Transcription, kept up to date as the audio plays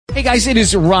Hey guys, it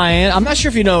is Ryan. I'm not sure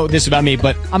if you know this about me,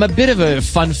 but I'm a bit of a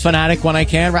fun fanatic when I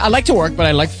can. I like to work, but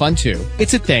I like fun too.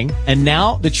 It's a thing. And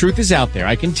now the truth is out there.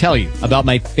 I can tell you about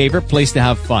my favorite place to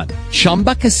have fun.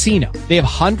 Chumba Casino. They have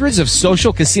hundreds of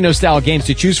social casino style games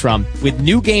to choose from with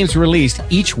new games released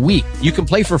each week. You can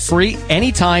play for free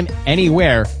anytime,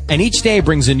 anywhere. And each day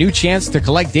brings a new chance to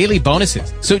collect daily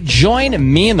bonuses. So join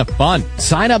me in the fun.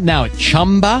 Sign up now at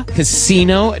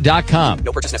ChumbaCasino.com.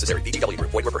 No purchase necessary. VGW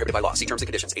Group. Void where prohibited by law. See terms and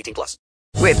conditions. 18+.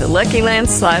 With the Lucky Land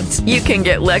Slots, you can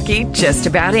get lucky just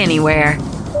about anywhere.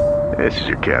 This is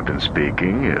your captain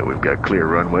speaking. We've got clear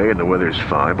runway and the weather's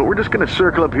fine, but we're just going to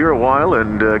circle up here a while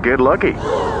and get lucky.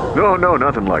 No,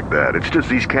 nothing like that. It's just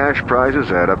these cash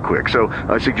prizes add up quick. So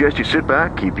I suggest you sit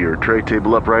back, keep your tray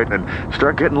table upright, and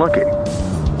start getting lucky.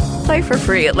 Play for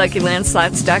free at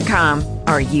LuckyLandSlots.com.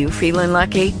 Are you feeling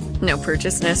lucky? No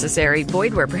purchase necessary.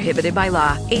 Void where prohibited by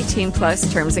law.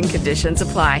 18+ terms and conditions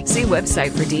apply. See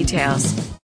website for details.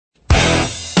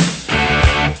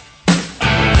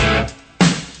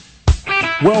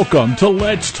 Welcome to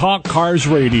Let's Talk Cars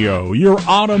Radio, your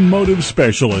automotive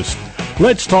specialist.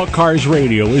 Let's Talk Cars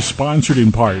Radio is sponsored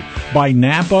in part by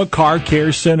Napa Car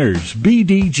Care Centers,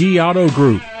 BDG Auto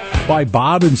Group, by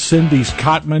Bob and Cindy's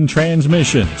Cotman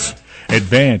Transmissions,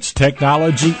 Advanced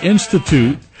Technology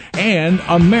Institute, and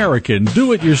American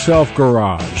Do-It-Yourself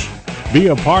Garage. Be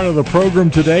a part of the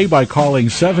program today by calling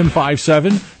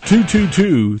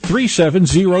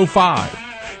 757-222-3705.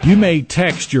 You may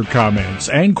text your comments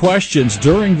and questions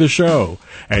during the show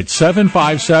at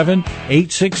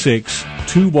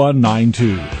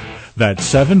 757-866-2192.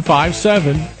 That's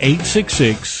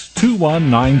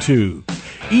 757-866-2192.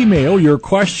 Email your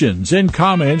questions and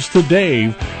comments to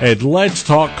Dave at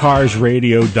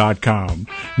letstalkcarsradio.com.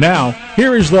 Now,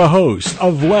 here is the host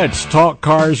of Let's Talk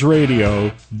Cars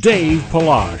Radio, Dave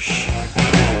Palash.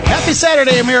 Happy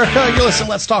Saturday, America. You're listening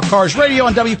to Let's Talk Cars Radio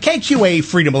on WKQA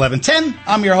Freedom 1110.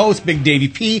 I'm your host, Big Davey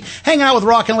P, hanging out with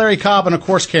Rock and Larry Cobb, and of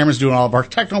course, Cameron's doing all of our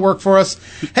technical work for us.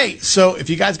 Hey, so if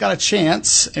you guys got a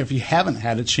chance, if you haven't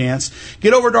had a chance,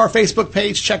 get over to our Facebook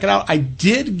page, check it out. I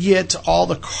did get all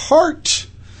the CART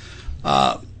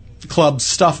Club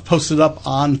stuff posted up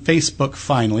on Facebook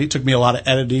finally. It took me a lot of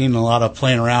editing and a lot of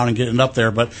playing around and getting it up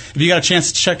there, but if you got a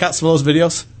chance to check out some of those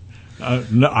videos,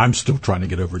 no, I'm still trying to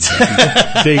get over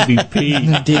Davey P.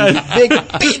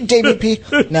 Big Davey P.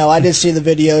 No, I did see the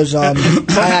videos. I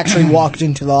actually walked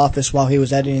into the office while he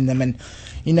was editing them, and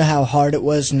you know how hard it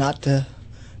was not to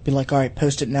be like, all right,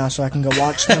 post it now so I can go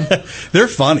watch them. They're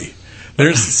funny.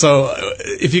 So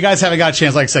if you guys haven't got a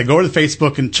chance, like I said, go to the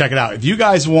Facebook and check it out. If you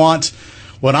guys want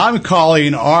what I'm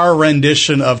calling our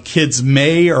rendition of kids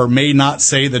may or may not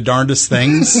say the darndest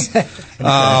things, it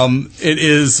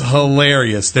is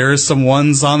hilarious. There are some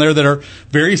ones on there that are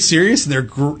very serious, and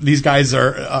these guys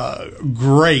are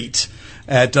great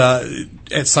at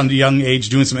some young age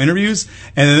doing some interviews.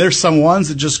 And then there's some ones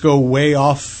that just go way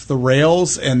off the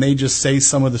rails, and they just say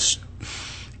some of the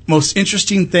most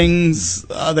interesting things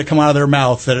that come out of their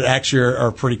mouth that actually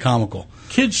are pretty comical.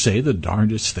 Kids say the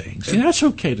darndest things. Yeah, that's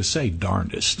okay to say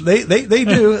darndest. They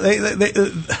do.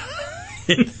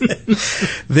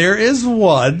 There is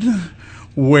one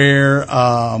where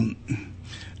I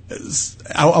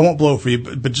won't blow it for you,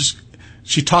 but just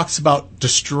she talks about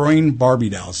destroying Barbie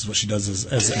dolls. Is what she does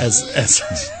as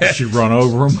she run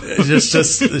over them.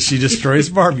 She destroys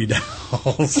Barbie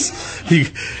dolls.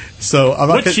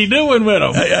 What's she doing with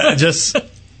them?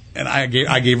 And I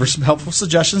gave her some helpful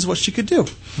suggestions what she could do.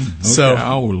 Okay. So,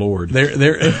 oh Lord,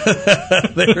 there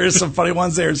are some funny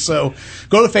ones there. So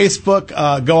go to Facebook,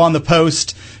 go on the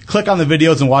post, click on the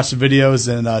videos and watch the videos,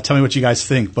 and tell me what you guys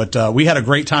think. But we had a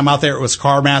great time out there. It was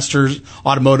Car Masters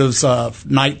Automotive's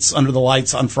Nights Under the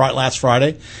Lights on last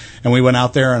Friday, and we went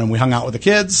out there and we hung out with the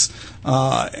kids.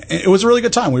 It was a really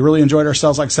good time. We really enjoyed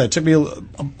ourselves. Like I said, it took me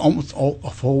almost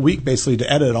a full week basically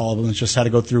to edit all of them. Just had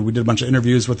to go through. We did a bunch of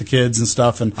interviews with the kids and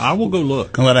stuff. And I will go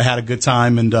look. And I had a good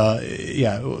time. And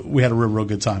we had a real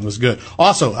good time. It was good.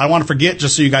 Also, I don't want to forget,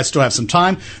 just so you guys still have some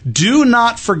time, do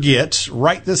not forget,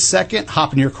 right this second,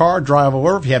 hop in your car, drive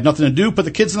over. If you have nothing to do, put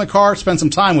the kids in the car, spend some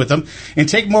time with them, and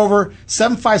take them over.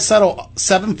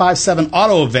 757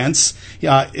 Auto Events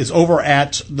is over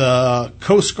at the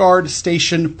Coast Guard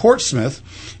Station, Portsmouth,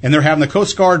 and they're having the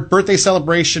Coast Guard birthday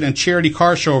celebration and charity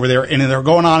car show over there, and they're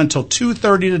going on until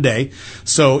 2:30 today.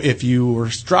 So if you were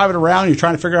driving around and you're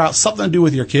trying to figure out something to do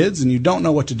with your kids and you don't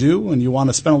know what to do and you want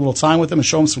to spend a little time with them and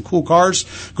show them some cool cars,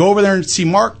 go over there and see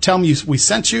Mark. Tell him we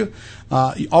sent you.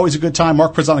 Always a good time.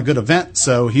 Mark puts on a good event,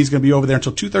 so he's going to be over there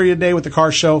until 2:30 today with the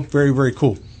car show. Very, very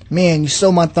cool. Man, you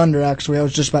stole my thunder, actually. I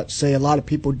was just about to say, a lot of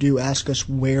people do ask us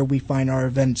where we find our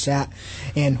events at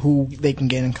and who they can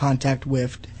get in contact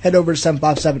with. Head over to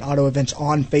 757 Auto Events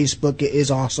on Facebook. It is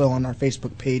also on our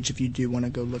Facebook page if you do want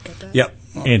to go look at that. Yep.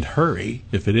 And hurry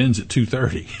if it ends at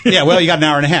 2:30. Yeah, well, you got an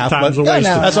hour and a half. Time's but a waste.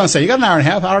 That's what I'm saying. You got an hour and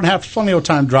a half, plenty of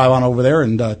time to drive on over there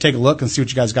and take a look and see what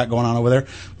you guys got going on over there.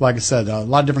 Like I said, a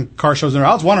lot of different car shows in there.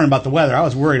 I was wondering about the weather. I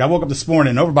was worried. I woke up this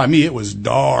morning, and over by me, it was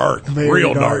dark,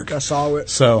 real dark. I saw it.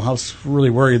 So I was really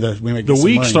worried that we might get The some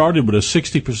week rain. started with a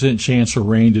 60% chance of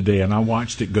rain today, and I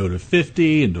watched it go to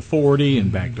 50 and to 40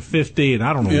 and back to 50, and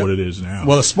I don't know what it is now.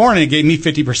 Well, this morning it gave me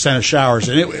 50% of showers,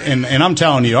 and I'm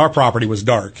telling you, our property was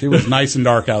dark. It was nice and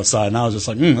dark outside, and I was just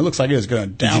like, it looks like it is going to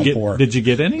downpour. Did you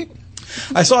get any?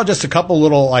 I saw just a couple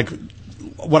little, like,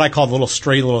 what I call the little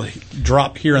stray little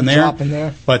drop here and there. Drop in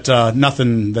there. But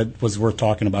nothing that was worth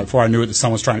talking about. Before I knew it, the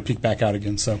sun was trying to peek back out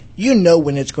again. So You know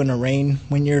when it's going to rain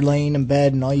when you're laying in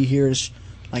bed and all you hear is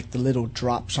like the little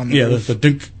drops on the yeah, roof. the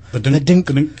dink, the dink, The dink.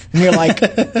 the dink. And you're like,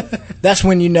 that's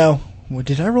when you know, well,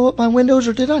 did I roll up my windows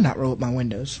or did I not roll up my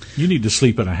windows? You need to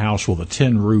sleep in a house with a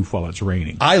tin roof while it's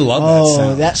raining. I love that Oh,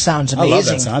 sound. that sounds I love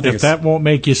amazing. that sound. I think If that won't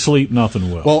make you sleep,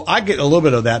 nothing will. well, I get a little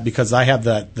bit of that because I have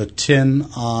the tin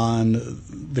on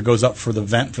that goes up for the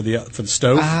vent for the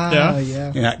stove. Ah,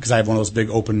 Yeah. yeah. Because I have one of those big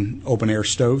open air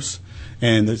stoves,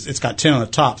 and it's got tin on the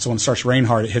top. So when it starts to rain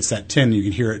hard, it hits that tin. You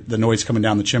can hear it, the noise coming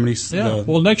down the chimneys. Yeah.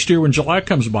 Well, next year when July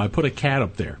comes by, put a cat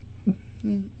up there.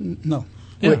 No.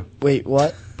 Yeah. Wait,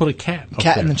 what? Put a cat up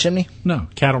Cat there. in the chimney? No,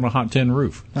 cat on a hot tin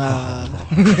roof. I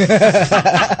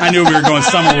knew we were going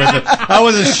somewhere with it. I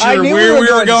wasn't I sure knew where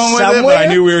we were going with it, but somewhere. I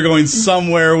knew we were going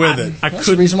somewhere with it. I That's the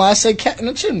couldn't. reason why I say cat in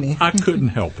the chimney. I couldn't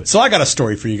help it. So I got a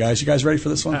story for you guys. You guys ready for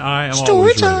this one? I am Story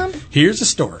always time. ready. Here's a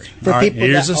story. For All right, people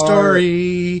here's that a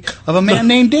story of a man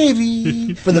named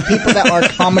Davy. For the people that are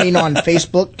commenting on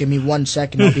Facebook, give me 1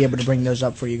 second. I'll be able to bring those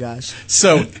up for you guys.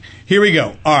 So here we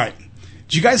go. All right.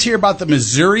 Did you guys hear about the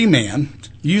Missouri man?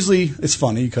 Usually it's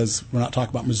funny because we're not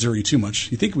talking about Missouri too much.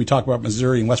 You think we talk about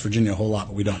Missouri and West Virginia a whole lot,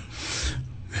 but we don't.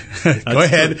 Go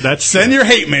ahead. Send your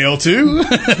hate mail too,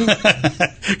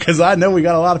 because I know we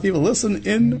got a lot of people listening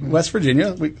in West Virginia.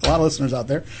 A lot of listeners out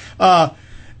there. But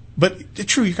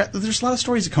true, there's a lot of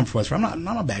stories that come from West Virginia. I'm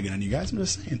not bagging on you guys. I'm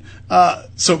just saying.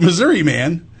 So Missouri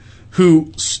man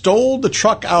who stole the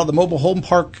truck out of the mobile home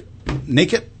park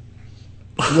naked.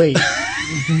 Wait.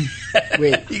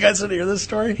 Wait. You guys want to hear this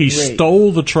story? He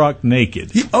stole the truck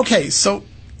naked. Okay, so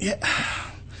yeah.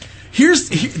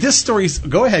 This story's.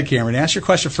 Go ahead, Cameron. Ask your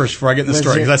question first before I get in the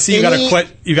story because I see you got a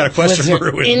question was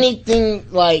for there it.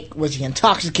 anything like, was he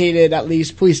intoxicated at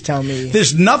least? Please tell me.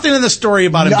 There's nothing in the story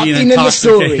about him being Nothing in the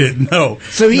story. intoxicated. No.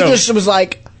 So he No. just was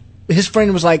like, his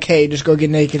friend was like, hey, just go get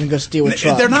naked and go steal a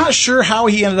truck. They're not sure how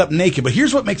he ended up naked, but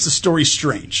here's what makes the story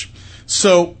strange.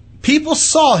 So people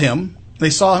saw him. They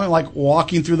saw him like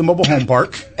walking through the mobile home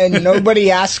park. And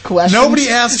nobody asked questions. Nobody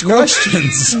asked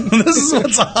questions. This is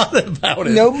what's odd about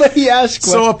it. Nobody asked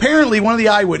questions. So apparently one of the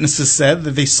eyewitnesses said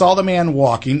that they saw the man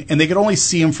walking and they could only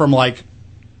see him from like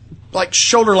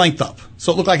shoulder length up.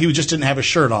 So it looked like he just didn't have a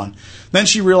shirt on. Then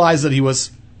she realized that he was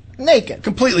naked.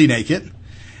 completely naked.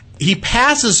 He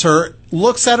passes her,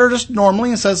 looks at her just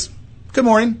normally and says, "Good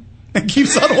morning," and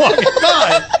keeps on walking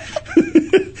by.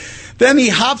 Then he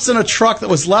hops in a truck that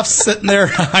was left sitting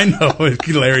there. I know,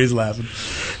 Larry's laughing.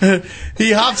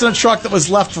 He hops in a truck that was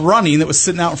left running that was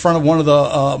sitting out in front of one of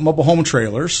the mobile home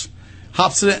trailers,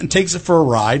 hops in it and takes it for a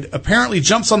ride, apparently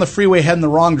jumps on the freeway heading the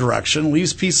wrong direction,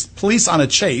 leaves police on a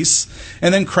chase,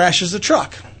 and then crashes the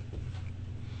truck.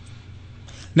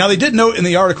 Now, they did note in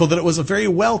the article that it was a very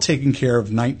well taken care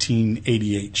of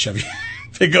 1988 Chevy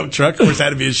pickup truck. Of course, it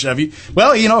had to be a Chevy.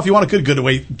 Well, you know, if you want a good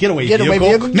getaway vehicle, make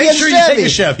get sure a you take a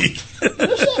Chevy.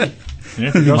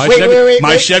 Yeah,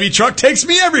 My Chevy truck takes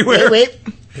me everywhere. Wait.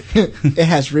 It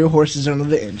has real horses under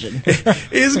the engine.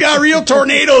 It's got real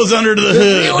tornadoes under the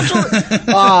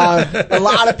hood. A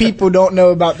lot of people don't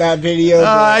know about that video.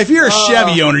 If you're a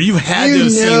Chevy owner, you had to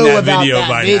have seen know that about video that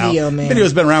by video, now. man. The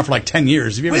video's been around for like 10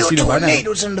 years. Have you ever real seen it by now?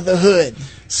 tornadoes under the hood.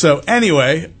 So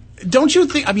anyway, don't you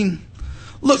think? I mean,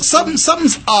 look,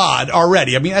 something's odd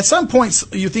already. I mean, at some points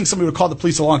you think somebody would call the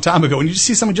police a long time ago, and you just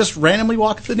see someone just randomly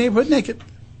walk through the neighborhood naked.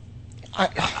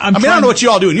 I don't know what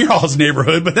you all do in your all's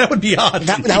neighborhood, but that would be odd.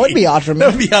 That would be odd for me.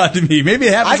 That would be odd to me. Maybe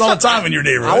it happens all the time in your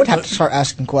neighborhood. I would have to start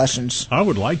asking questions. I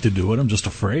would like to do it. I'm just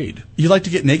afraid. You like to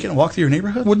get naked and walk through your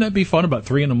neighborhood? Wouldn't that be fun? About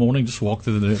 3 a.m, just walk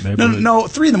through the neighborhood. No.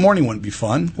 3 a.m. wouldn't be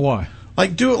fun. Why?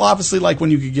 Like, do it obviously like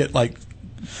when you could get like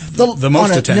the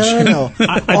most attention. No.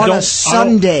 On a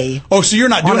Sunday. Oh, so you're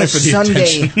not doing on a it for the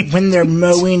Sunday attention. when they're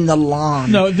mowing the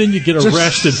lawn. No, then you get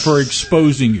arrested for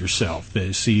exposing yourself.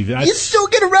 See, You still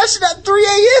get arrested at 3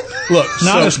 a.m.? Look,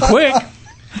 not as quick.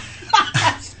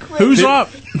 Who's up?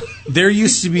 There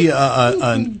used to be a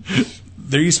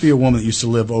woman that used to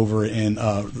live over in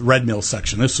Red Mill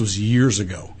section. This was years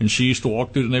ago. And she used to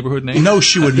walk through the neighborhood name? No,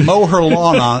 she would mow her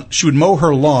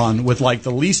lawn with like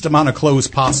the least amount of clothes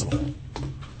possible.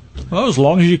 Well, as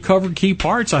long as you cover key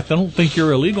parts, I don't think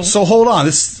you're illegal. So hold on.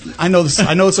 I know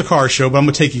it's a car show, but I'm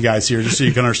going to take you guys here just so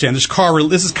you can understand. This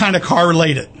is kind of car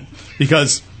related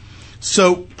because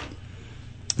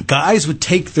guys would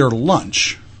take their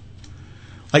lunch.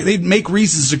 Like, they'd make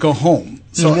reasons to go home.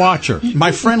 So watch her.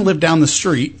 My friend lived down the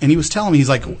street, and he was telling me, he's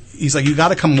like, you got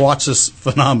to come watch this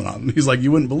phenomenon. He's like,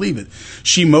 you wouldn't believe it.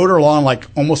 She mowed her lawn like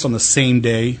almost on the same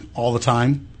day, all the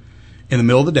time, in the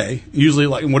middle of the day. Usually,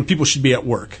 like when people should be at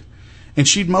work, and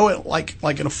she'd mow it like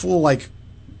in a full I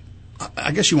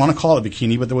guess you want to call it a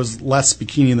bikini, but there was less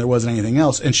bikini than there was anything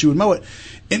else. And she would mow it,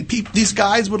 and these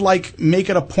guys would like make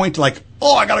it a point to like,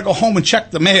 oh, I got to go home and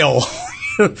check the mail.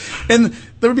 And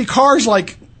there would be cars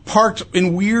like parked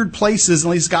in weird places,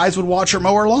 and these guys would watch her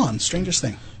mow her lawn. Strangest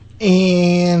thing.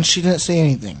 And she didn't say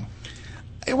anything.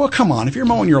 Hey, well, come on. If you're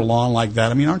mowing your lawn like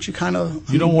that, I mean, aren't you kind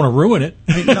of... You don't want to ruin it.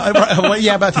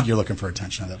 Yeah, but I think you're looking for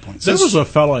attention at that point. There was a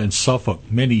fella in Suffolk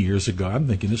many years ago. I'm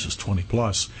thinking this is 20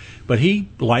 plus. But he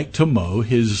liked to mow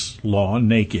his lawn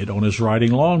naked on his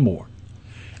riding lawnmower.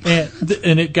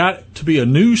 And it got to be a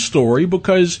news story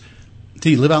because... Did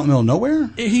he live out in the middle of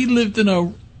nowhere? He lived in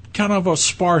a kind of a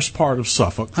sparse part of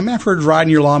Suffolk. I mean, I've heard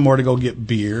riding your lawnmower to go get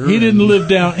beer. He didn't live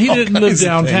down. He didn't live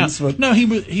downtown. Things, no,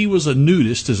 he was a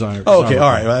nudist, as I. Oh, okay,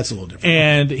 all right. Well, that's a little different.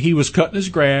 And he was cutting his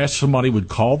grass. Somebody would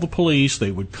call the police.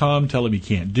 They would come, tell him he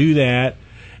can't do that.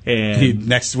 And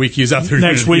next week he was out there.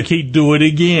 Next week he'd do it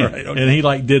again, right, okay. And he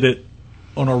did it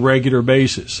on a regular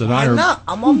basis. And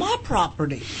I'm on my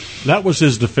property. That was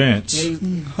his defense.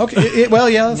 Okay,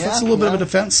 that's a little bit of a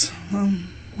defense.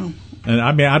 And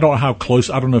I mean, I don't know how close.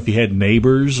 I don't know if he had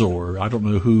neighbors or I don't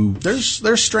know who.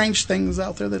 There's strange things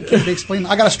out there that can't be explained.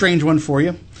 I got a strange one for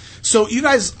you. So you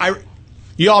guys,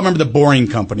 you all remember the Boring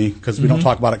Company because we don't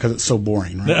talk about it because it's so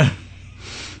boring, right?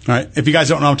 All right. If you guys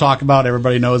don't know what I'm talking about,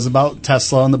 everybody knows about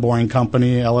Tesla and the Boring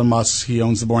Company. Elon Musk, he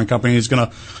owns the Boring Company. He's going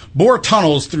to bore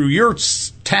tunnels through your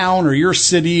town or your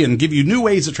city and give you new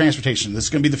ways of transportation. This is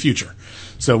going to be the future.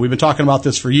 So we've been talking about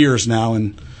this for years now,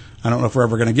 and I don't know if we're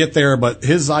ever going to get there, but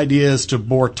his idea is to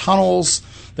bore tunnels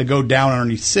that go down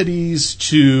underneath cities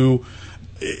to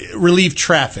relieve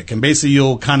traffic. And basically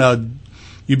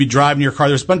you'd be driving your car.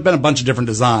 There's been a bunch of different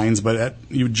designs, but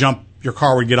your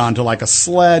car would get onto like a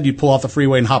sled. You'd pull off the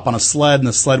freeway and hop on a sled, and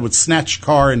the sled would snatch your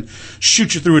car and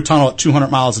shoot you through a tunnel at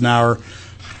 200 miles an hour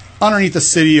underneath the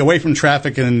city, away from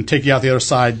traffic, and take you out the other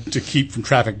side to keep from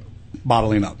traffic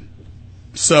bottling up.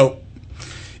 So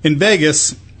in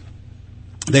Vegas,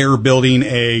 they were building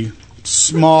a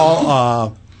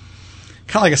small,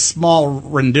 kind of like a small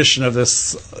rendition of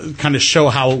this, kind of show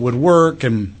how it would work,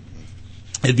 and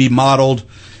it'd be modeled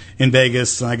in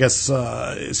Vegas. And I guess,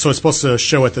 so it's supposed to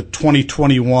show at the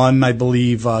 2021, I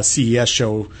believe, CES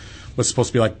show was supposed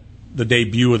to be like the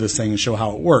debut of this thing and show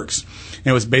how it works. And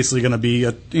it was basically going to be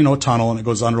a tunnel, and it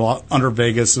goes under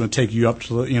Vegas, and it'll take you up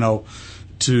to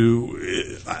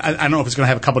I don't know if it's going to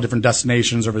have a couple different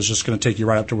destinations or if it's just going to take you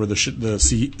right up to where the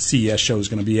CES show is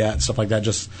going to be at and stuff like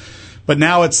that. But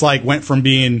now it's like went from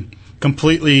being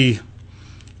completely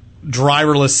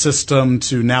driverless system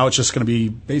to now it's just going to be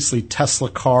basically Tesla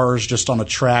cars just on a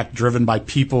track driven by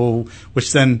people,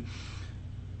 which then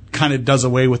kind of does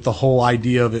away with the whole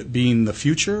idea of it being the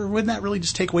future. Wouldn't that really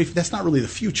just take away? That's not really the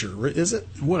future, is it?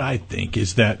 What I think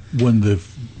is that when the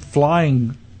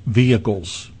flying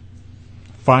vehicles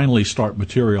finally start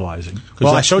materializing.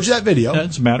 Well, I showed you that video.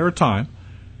 It's a matter of time.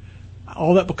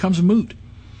 All that becomes moot.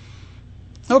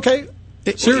 Okay.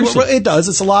 Seriously. It does.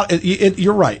 It's a lot.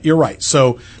 You're right. You're right.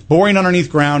 So boring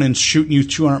underneath ground and shooting you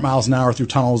 200 miles an hour through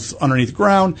tunnels underneath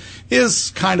ground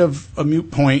is kind of a moot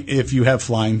point if you have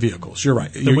flying vehicles. You're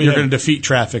right. You're going to defeat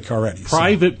traffic already.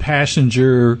 Private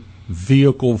passenger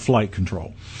vehicle flight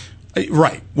control.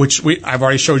 Right, which I've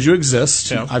already showed you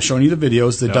exists. Yep. I've shown you the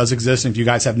videos that does exist. And if you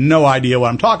guys have no idea what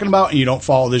I'm talking about and you don't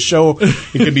follow this show,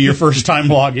 it could be your first time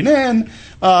logging in.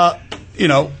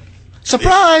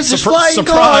 Surprise! There's flying cars.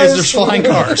 Surprise! There's flying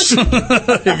cars.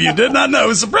 If you did not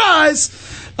know, surprise!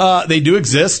 They do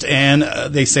exist, and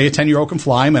they say a 10-year-old can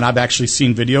fly them. And I've actually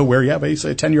seen video where they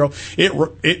say a 10-year-old.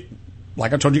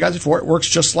 like I told you guys before, it works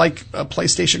just like a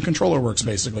PlayStation controller works,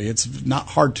 basically. It's not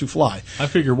hard to fly. I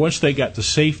figure once they got the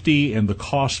safety and the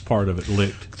cost part of it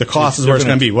licked. The cost is where it's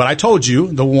going to be. What I told you,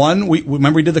 the one,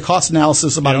 remember we did the cost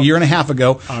analysis about a year and a half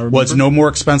ago, was no more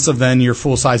expensive than your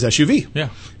full-size SUV. Yeah.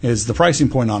 Is the pricing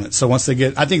point on it. So once they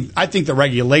get, I think the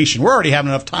regulation, we're already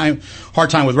having hard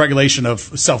time with regulation of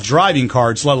self-driving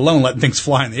cars, let alone letting things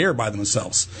fly in the air by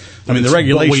themselves. I mean, the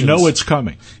regulations. But we know it's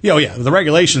coming. Yeah, the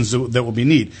regulations that will be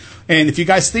needed. And if you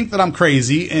guys think that I'm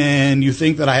crazy and you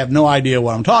think that I have no idea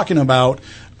what I'm talking about,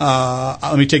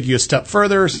 let me take you a step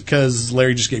further because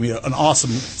Larry just gave me an awesome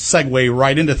segue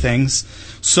right into things.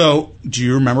 So do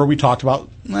you remember we talked about,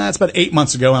 it's about 8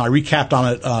 months ago, and I recapped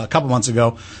on it a couple months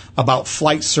ago, about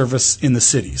flight service in the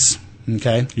cities.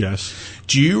 Okay? Yes.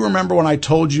 Do you remember when I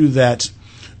told you that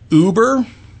Uber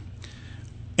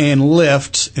and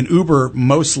Lyft, and Uber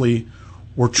mostly,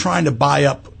 were trying to buy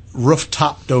up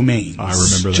rooftop domains? I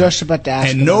remember that. Just about to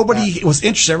ask. And nobody was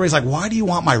interested. Everybody's like, why do you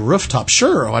want my rooftop?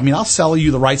 Sure. I mean, I'll sell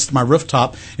you the rights to my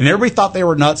rooftop. And everybody thought they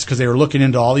were nuts because they were looking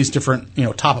into all these different,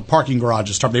 top of parking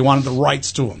garages stuff. They wanted the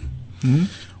rights to them.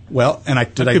 Mm-hmm. Well, and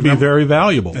that could be very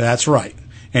valuable. That's right.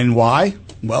 And why?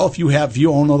 Well, if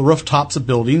you own all the rooftops of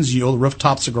buildings, you own the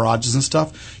rooftops of garages and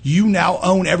stuff, you now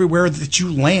own everywhere that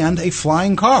you land a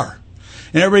flying car.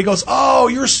 And everybody goes, oh,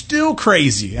 you're still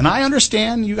crazy. And I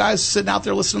understand you guys sitting out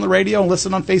there listening to the radio and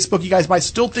listening on Facebook, you guys might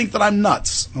still think that I'm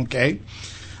nuts, okay?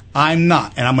 I'm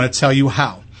not, and I'm going to tell you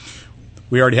how.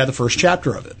 We already had the first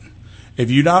chapter of it. If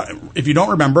you don't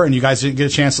remember, and you guys didn't get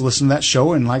a chance to listen to that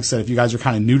show, and like I said, if you guys are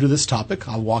kind of new to this topic,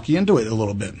 I'll walk you into it a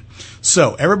little bit.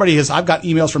 So I've got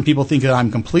emails from people thinking that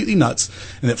I'm completely nuts,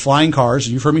 and that flying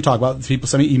cars, you've heard me talk about it, people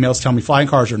send me emails telling me flying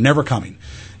cars are never coming.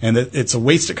 And that it's a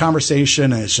wasted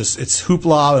conversation, and it's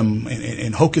hoopla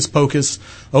and hocus pocus.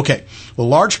 Okay, well,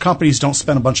 large companies don't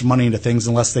spend a bunch of money into things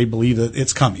unless they believe that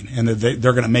it's coming and that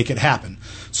they're going to make it happen.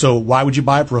 So why would you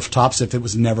buy up rooftops if it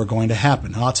was never going to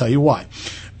happen? And I'll tell you why.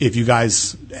 If you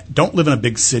guys don't live in a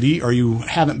big city or you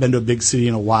haven't been to a big city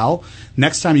in a while,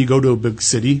 next time you go to a big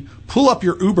city, pull up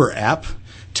your Uber app,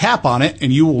 tap on it,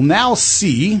 and you will now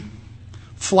see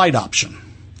flight option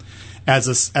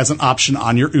as an option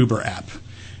on your Uber app.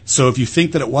 So if you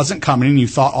think that it wasn't coming and you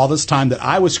thought all this time that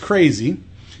I was crazy,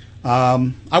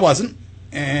 I wasn't.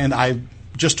 And I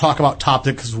just talk about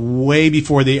topics way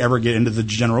before they ever get into the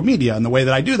general media. And the way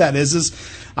that I do that is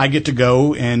I get to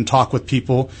go and talk with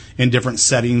people in different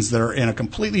settings that are in a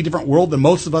completely different world than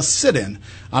most of us sit in.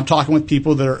 I'm talking with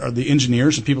people that are the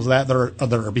engineers and people that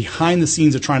are behind the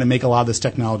scenes of trying to make a lot of this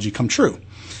technology come true.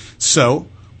 So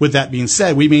with that being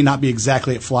said, we may not be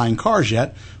exactly at flying cars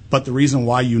yet, but the reason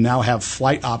why you now have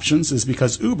flight options is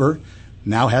because Uber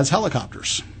now has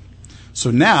helicopters.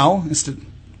 So now, instead of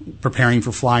preparing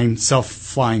for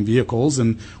self-flying vehicles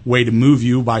and way to move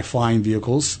you by flying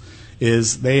vehicles,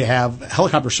 is they have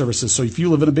helicopter services. So if you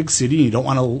live in a big city and you don't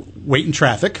want to wait in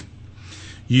traffic,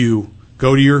 you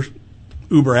go to your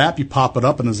Uber app, you pop it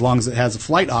up, and as long as it has a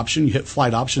flight option, you hit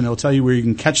flight option, it'll tell you where you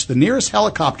can catch the nearest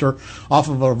helicopter off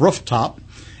of a rooftop,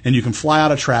 and you can fly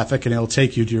out of traffic, and it'll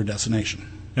take you to your destination.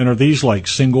 And are these like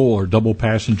single or double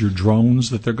passenger drones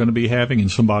that they're going to be having and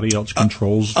somebody else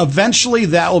controls? Eventually,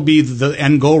 that will be the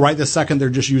end goal. Right this second, they're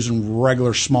just using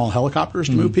regular small helicopters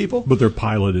to move people. But they're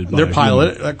piloted. They're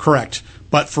piloted, correct.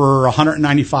 But for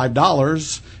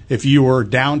 $195, if you were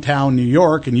downtown New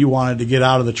York and you wanted to get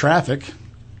out of the traffic,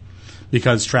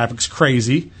 because traffic's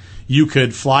crazy, you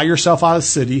could fly yourself out of the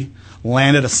city,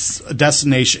 land at a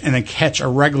destination, and then catch a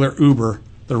regular Uber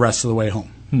the rest of the way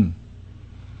home.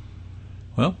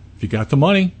 Well, if you got the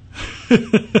money,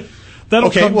 that'll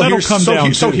come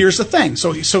down. So here's the thing.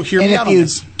 So hear me out on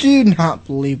this. And if you do not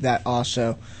believe that,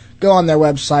 also go on their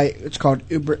website. It's called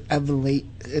Uber Evolate.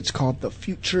 It's called the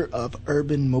Future of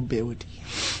Urban Mobility.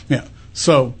 Yeah.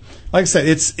 So, like I said,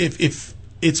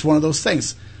 it's one of those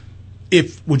things.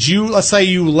 Let's say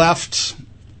you left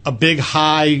a big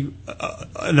an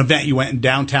event you went in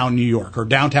downtown New York or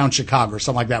downtown Chicago or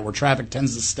something like that where traffic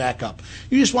tends to stack up.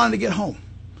 You just wanted to get home.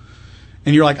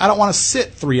 And you're like, I don't want to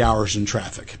sit 3 hours in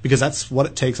traffic because that's what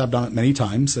it takes. I've done it many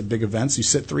times at big events. You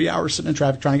sit 3 hours sitting in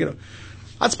traffic trying to get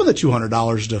I'd spend the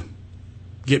 $200 to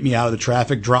get me out of the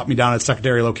traffic, drop me down at a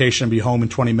secondary location, and be home in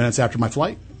 20 minutes after my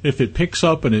flight. If it picks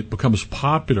up and it becomes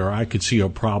popular, I could see a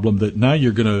problem that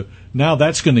now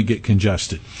that's going to get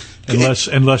congested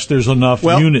unless there's enough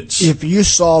units. If you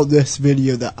saw this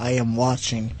video that I am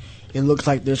watching, it looks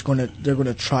like they're going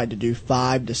to try to do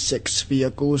 5 to 6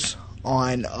 vehicles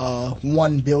on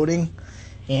one building,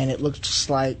 and it looks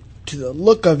like, to the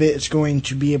look of it, it's going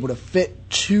to be able to fit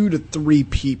 2 to 3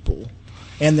 people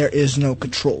and there is no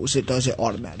controls. It does it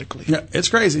automatically. Yeah, it's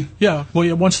crazy. Yeah, well,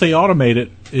 yeah, once they automate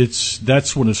it,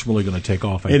 that's when it's really going to take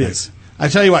off. I think. It is. I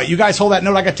tell you what, you guys hold that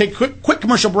note. I got to take a quick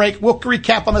commercial break. We'll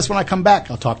recap on this when I come back.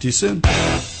 I'll talk to you soon.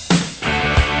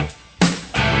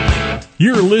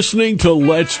 You're listening to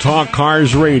Let's Talk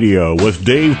Cars Radio with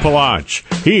Dave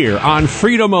Palach here on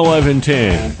Freedom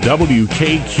 1110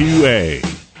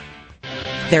 WKQA.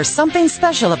 There's something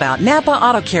special about Napa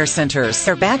Auto Care Centers.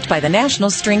 They're backed by the national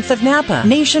strength of Napa.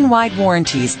 Nationwide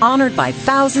warranties honored by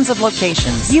thousands of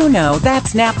locations. You know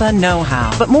that's Napa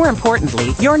know-how. But more importantly,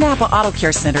 your Napa Auto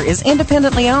Care Center is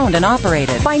independently owned and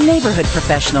operated by neighborhood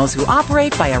professionals who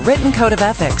operate by a written code of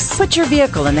ethics. Put your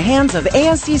vehicle in the hands of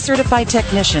ASE certified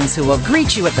technicians who will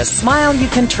greet you with a smile you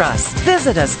can trust.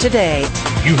 Visit us today.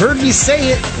 You heard me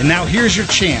say it, and now here's your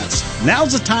chance.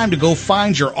 Now's the time to go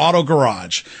find your auto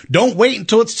garage. Don't wait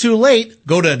until it's too late.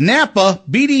 Go to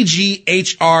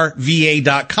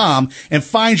NapaBDGHRVA.com and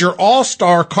find your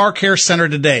all-star car care center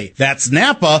today. That's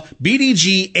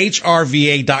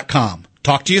NapaBDGHRVA.com.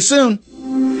 Talk to you soon.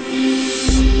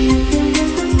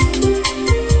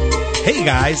 Hey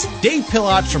guys, Dave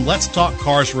Palach from Let's Talk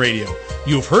Cars Radio.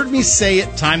 You've heard me say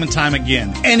it time and time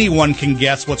again. Anyone can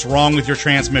guess what's wrong with your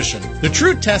transmission. The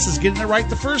true test is getting it right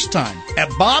the first time.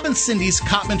 At Bob and Cindy's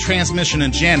Cottman Transmission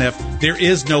in Janif, there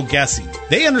is no guessing.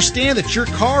 They understand that your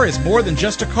car is more than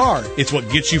just a car. It's what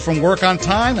gets you from work on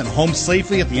time and home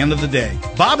safely at the end of the day.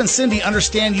 Bob and Cindy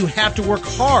understand you have to work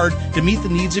hard to meet the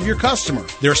needs of your customer.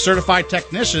 Their certified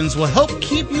technicians will help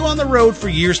keep you on the road for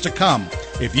years to come.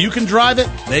 If you can drive it,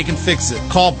 they can fix it.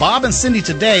 Call Bob and Cindy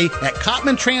today at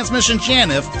Cottman Transmission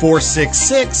Janif,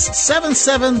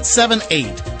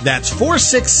 466-7778. That's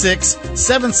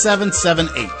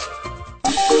 466-7778.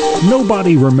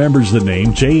 Nobody remembers the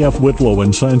name J.F.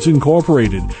 Whitlow & Sons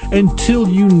Incorporated until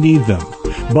you need them.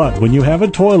 But when you have a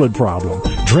toilet problem,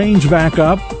 drains back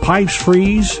up, pipes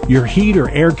freeze, your heat or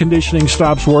air conditioning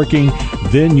stops working,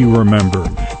 then you remember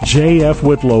J.F.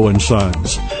 Whitlow &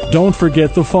 Sons. Don't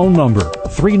forget the phone number,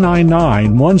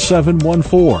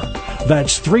 399-1714.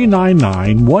 That's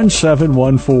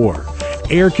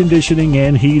 399-1714. Air conditioning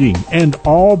and heating, and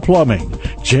all plumbing.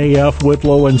 J.F.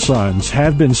 Whitlow & Sons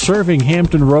have been serving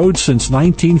Hampton Roads since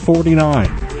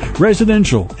 1949,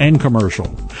 residential and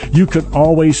commercial. You can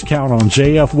always count on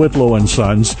J.F. Whitlow &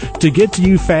 Sons to get to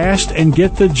you fast and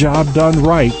get the job done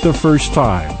right the first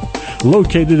time.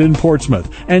 Located in Portsmouth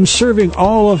and serving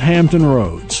all of Hampton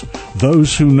Roads.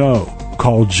 Those who know,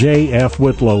 call J.F.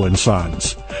 Whitlow &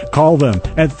 Sons. Call them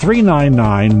at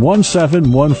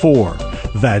 399-1714.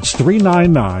 That's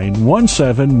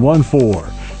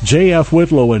 399-1714. J.F.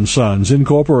 Whitlow & Sons,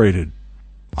 Incorporated.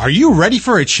 Are you ready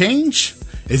for a change?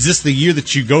 Is this the year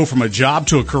that you go from a job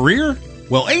to a career?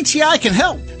 Well, ATI can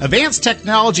help. Advanced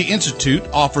Technology Institute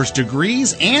offers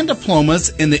degrees and diplomas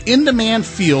in the in-demand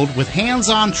field with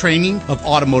hands-on training of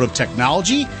automotive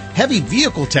technology, heavy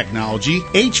vehicle technology,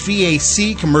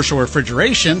 HVAC commercial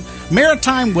refrigeration,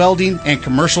 maritime welding, and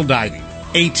commercial diving.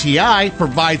 ATI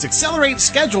provides accelerated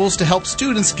schedules to help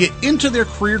students get into their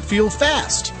career field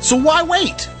fast. So why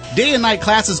wait? Day and night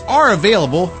classes are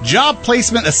available, job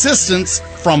placement assistance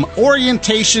from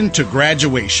orientation to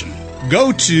graduation.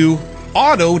 Go to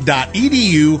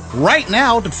auto.edu right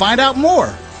now to find out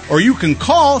more. Or you can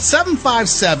call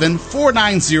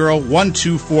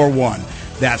 757-490-1241.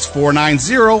 That's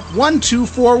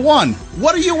 490-1241.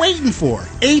 What are you waiting for?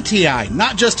 ATI,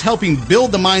 not just helping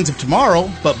build the minds of tomorrow,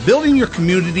 but building your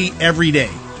community every day.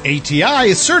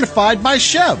 ATI is certified by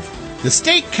Chev, the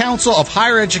State Council of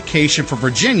Higher Education for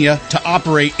Virginia, to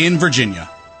operate in Virginia.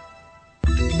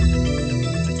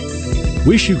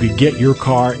 Wish you could get your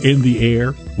car in the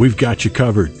air? We've got you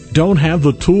covered. Don't have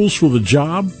the tools for the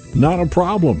job? Not a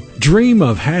problem. Dream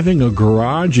of having a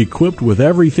garage equipped with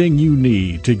everything you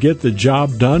need to get the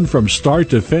job done from start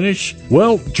to finish?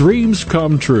 Well, dreams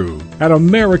come true. At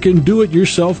American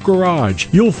Do-It-Yourself Garage,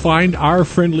 you'll find our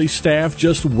friendly staff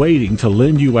just waiting to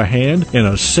lend you a hand in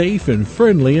a safe and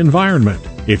friendly environment.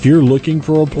 If you're looking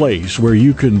for a place where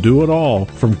you can do it all,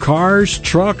 from cars,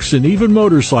 trucks, and even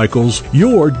motorcycles,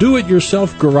 your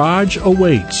Do-It-Yourself Garage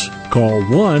awaits. Call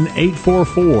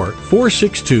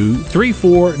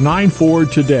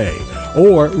 1-844-462-3494 today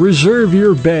or reserve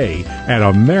your bay at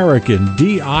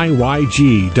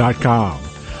AmericanDIYG.com.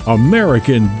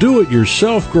 American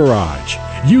Do-It-Yourself Garage.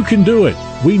 You can do it.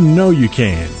 We know you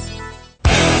can.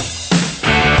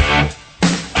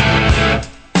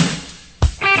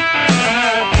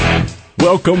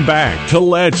 Welcome back to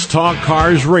Let's Talk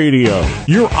Cars Radio,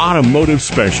 your automotive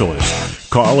specialist.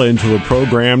 Call into the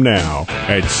program now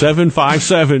at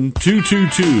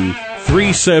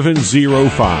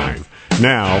 757-222-3705.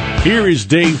 Now, here is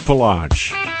Dave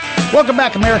Palach. Welcome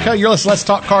back, America. You're listening to Let's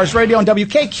Talk Cars Radio on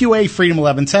WKQA Freedom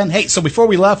 1110. Hey, so before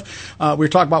we left, we were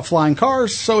talking about flying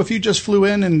cars. So if you just flew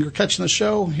in and you're catching the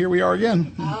show, here we are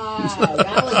again.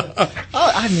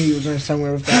 I knew you were going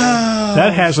somewhere with that.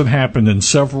 That hasn't happened in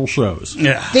several shows.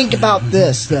 Yeah. Think about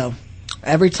this, though.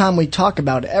 Every time we talk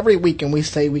about it, every weekend we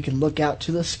say we can look out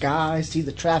to the sky, see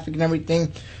the traffic and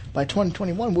everything. By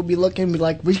 2021, we'll be looking and be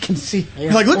like, we can see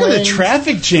airplanes. Like, look at the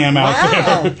traffic jam out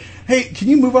there. Hey, can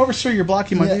you move over so you're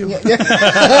blocking my view?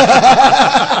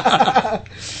 Yeah.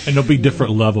 And there'll be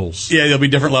different levels. Yeah, there'll be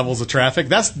different levels of traffic.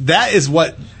 That is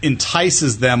what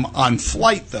entices them on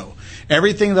flight, though.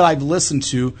 Everything that I've listened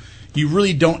to, you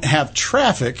really don't have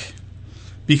traffic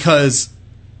because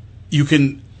you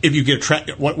can, if you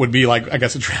get what would be like, I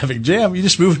guess, a traffic jam, you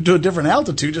just move to a different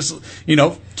altitude, just,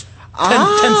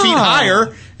 10 feet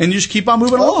higher, and you just keep on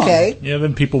moving along. Okay. Yeah,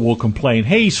 then people will complain,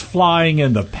 hey, he's flying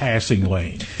in the passing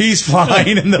lane. He's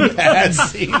flying in the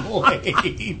passing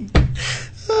lane.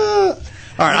 All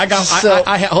right,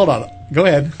 hold on. Go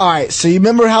ahead. All right, so you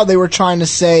remember how they were trying to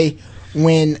say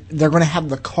when they're going to have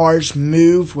the cars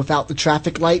move without the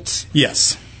traffic lights?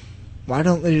 Yes. Why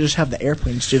don't they just have the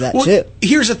airplanes do that, Well, too?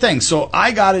 here's the thing. So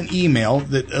I got an email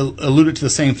that alluded to the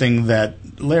same thing that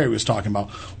Larry was talking about.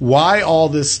 Why all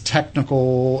this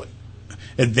technical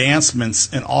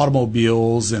advancements in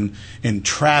automobiles and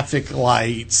traffic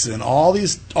lights and all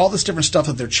this different stuff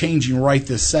that they're changing right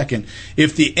this second?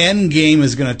 If the end game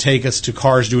is going to take us to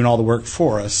cars doing all the work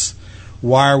for us,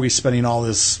 why are we spending all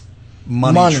this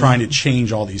money trying to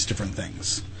change all these different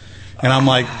things? And I'm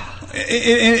like,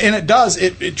 and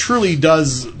it truly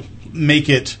does make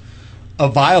it a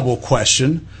viable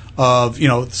question of,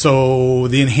 so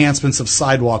the enhancements of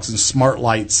sidewalks and smart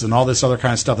lights and all this other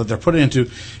kind of stuff that they're putting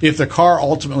into, if the car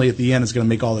ultimately at the end is going to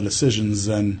make all the decisions,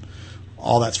 then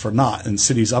all that's for naught. And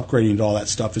cities upgrading to all that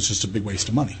stuff is just a big waste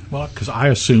of money. Well, because I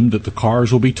assumed that the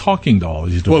cars will be talking to all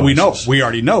these devices. Well, we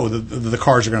already know that the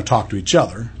cars are going to talk to ech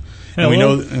other. And we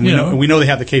know they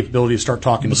have the capability to start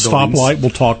talking to buildings. The stoplight will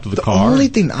talk to the car. The only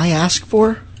thing I ask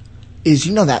for is,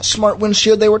 that smart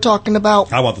windshield they were talking about?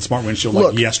 How about the smart windshield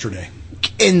like yesterday?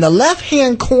 In the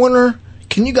left-hand corner,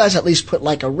 can you guys at least put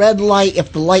like a red light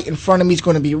if the light in front of me is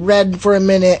going to be red for a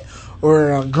minute,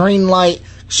 or a green light?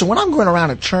 So when I'm going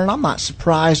around a turn, I'm not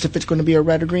surprised if it's going to be a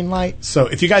red or green light. So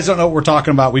if you guys don't know what we're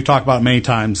talking about, we've talked about it many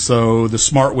times. So the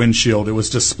smart windshield, it was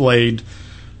displayed...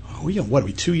 what are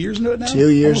we, 2 years into it now?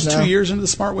 2 years Almost now. 2 years into the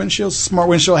smart windshield. Smart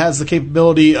windshield has the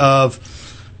capability of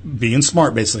being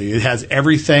smart, basically. It has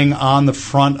everything on the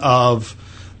front of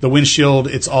the windshield.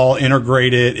 It's all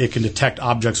integrated. It can detect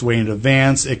objects way in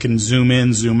advance. It can zoom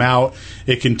in, zoom out.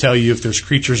 It can tell you if there's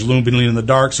creatures looming in the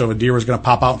dark. So if a deer is going to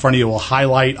pop out in front of you, it will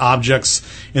highlight objects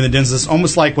in the distance,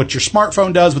 almost like what your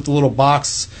smartphone does with the little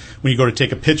box. When you go to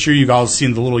take a picture, you've always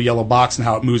seen the little yellow box and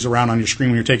how it moves around on your screen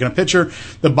when you're taking a picture.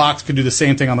 The box could do the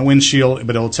same thing on the windshield,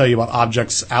 but it will tell you about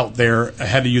objects out there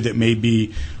ahead of you that may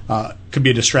be could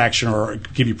be a distraction or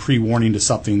give you pre-warning to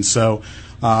something. So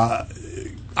I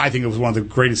think it was one of the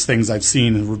greatest things I've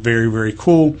seen, and very, very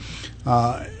cool.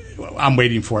 I'm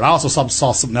waiting for it. I also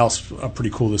saw something else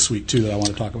pretty cool this week, too, that I want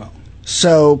to talk about.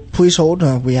 So please hold.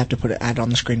 We have to put an ad on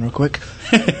the screen real quick.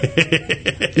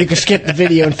 You can skip the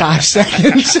video in 5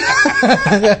 seconds.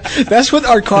 That's what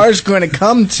our car is going to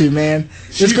come to, man.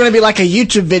 It's going to be like a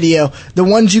YouTube video. The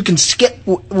ones you can skip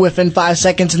within 5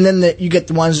 seconds, and then you get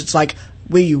the ones that's like,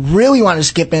 where you really want to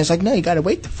skip it. It's like, no, you got to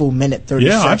wait the full minute, 30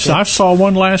 seconds. Yeah, I saw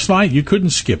one last night. You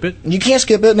couldn't skip it. You can't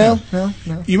skip it, no.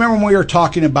 You remember when we were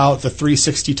talking about the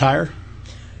 360 tire?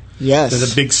 Yes.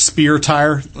 The big spear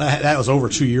tire? That was over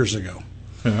 2 years ago.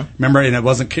 Yeah. Remember, and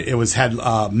it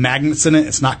had magnets in it.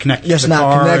 It's not connected to the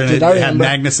car. Connected. And it had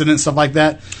magnets in it and stuff like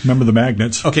that. Remember the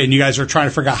magnets? Okay, and you guys were trying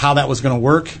to figure out how that was going to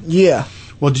work? Yeah.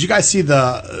 Well, did you guys see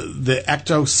the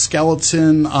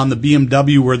ectoskeleton on the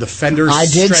BMW where the fenders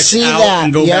stretch out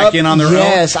and go back in on their own?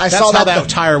 Yes, I saw that. That's how that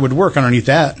tire would work underneath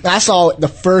that. I saw it the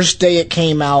first day it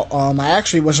came out. I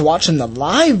actually was watching the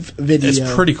live video.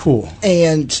 It's pretty cool.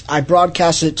 And I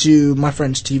broadcast it to my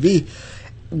friend's TV.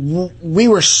 We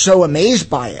were so amazed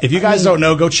by it. If you guys don't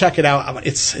know, go check it out.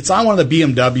 It's on one of the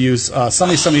BMWs.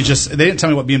 Somebody they didn't tell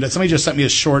me what BMW. Somebody just sent me a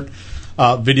short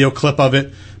video clip of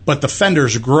it. But the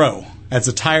fenders grow as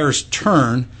the tires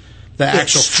turn. The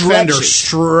actual fender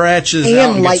stretches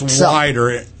out and gets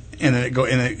wider, and then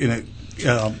and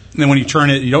then when you turn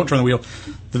it, you don't turn the wheel.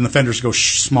 Then the fenders go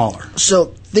smaller.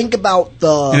 So think about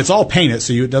and it's all painted,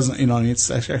 so it doesn't. It's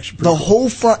actually pretty cool. Whole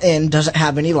front end doesn't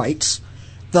have any lights.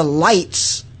 The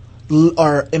lights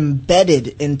are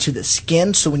embedded into the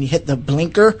skin, so when you hit the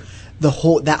blinker,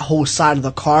 that whole side of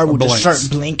the car will just start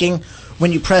blinking.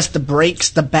 When you press the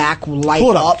brakes, the back will light pull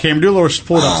it up. up. Cameron, do a little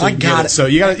pull it up so you can get it. So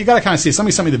you got to kind of see.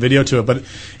 Somebody sent me the video to it, but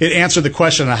it answered the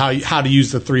question of how to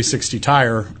use the 360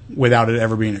 tire without it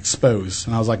ever being exposed.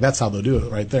 And I was like, that's how they'll do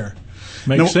it right there.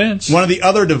 Makes sense. One of the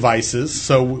other devices.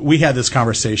 So we had this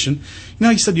conversation.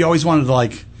 You said you always wanted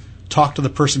to talk to the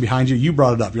person behind you. You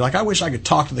brought it up. You're like, I wish I could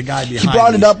talk to the guy behind me. He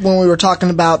brought it up when we were talking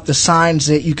about the signs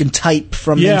that you can type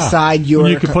from inside your...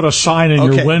 You could put a sign in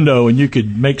your window and you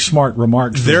could make smart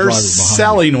remarks to the driver behind you. They're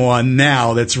selling one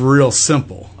now that's real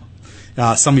simple.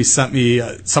 Somebody sent me,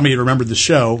 somebody had remembered the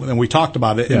show, and we talked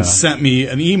about it, and sent me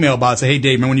an email about it, say, hey,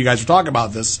 Dave, remember when you guys were talking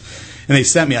about this? And they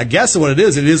sent me, I guess what it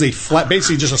is a flat,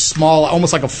 basically just a small,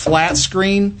 almost like a flat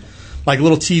screen, like a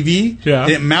little TV. Yeah.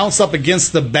 And it mounts up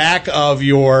against the back of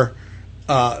your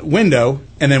window,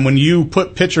 and then when you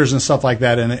put pictures and stuff like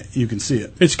that in it, you can see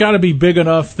it. It's got to be big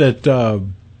enough that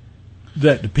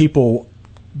that the people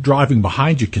driving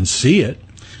behind you can see it.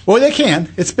 Well, they can.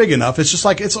 It's big enough. It's just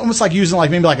it's almost like using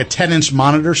maybe a 10-inch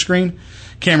monitor screen.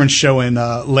 Cameron's showing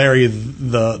Larry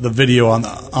the video on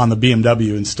the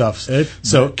BMW and stuff.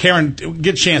 So Cameron,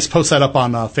 get a chance, post that up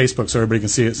on Facebook so everybody can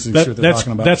see it. So see what they're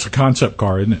talking about. That's a concept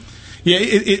car, isn't it? Yeah.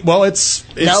 It's real.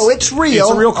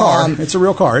 It's a real car. It's a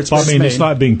real car. It's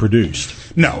not being produced.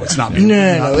 No, it's not being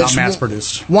not mass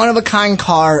produced. One of a kind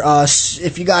car.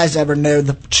 If you guys ever know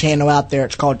the channel out there,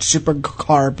 it's called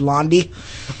Supercar Blondie.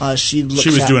 She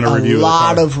was doing a review of a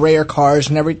lot of rare cars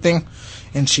and everything,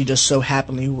 and she just so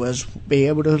happily was be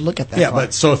able to look at that. Yeah, car.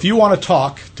 but so if you want to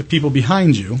talk to people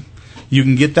behind you, you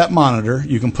can get that monitor.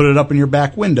 You can put it up in your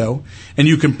back window, and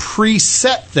you can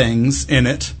preset things in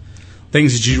it.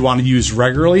 Things that you want to use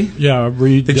regularly. Yeah,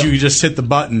 you just hit the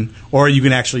button, or you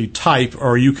can actually type,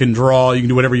 or you can draw, you can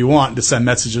do whatever you want to send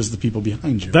messages to the people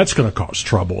behind you. That's going to cause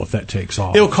trouble if that takes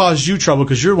off. It'll cause you trouble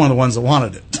because you're one of the ones that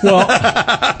wanted it. Well,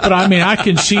 but I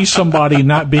can see somebody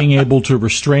not being able to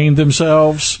restrain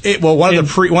themselves. One of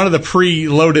the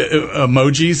preloaded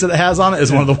emojis that it has on it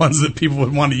is one of the ones that people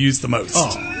would want to use the most. Oh.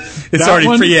 It's already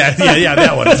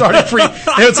that one. It's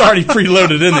already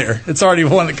preloaded in there. It's already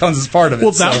one that comes as part of it.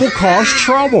 Well, that will cause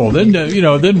trouble. Then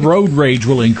then road rage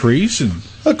will increase, and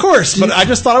of course. But I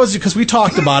just thought it was because we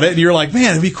talked about it, and you're like,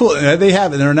 man, it'd be cool. And they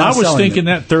have it. They're not. I was thinking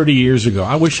that 30 years ago.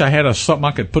 I wish I had something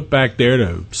I could put back there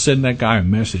to send that guy a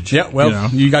message. Yeah, well,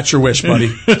 you got your wish,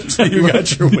 buddy. You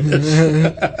got your wish.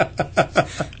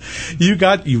 You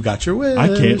got your wish. I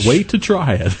can't wait to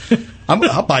try it.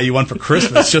 I'll buy you one for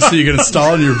Christmas just so you can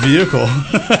install in your vehicle.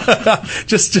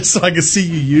 just so I can see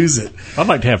you use it. I'd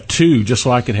like to have two just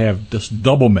so I could have this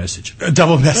double message. A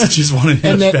double message is one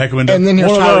in the back window. And then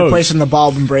he'll try replacing the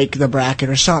bulb and break the bracket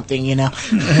or something, Two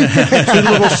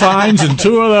little signs and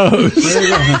two of those. There you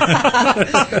go.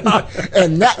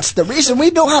 And that's the reason we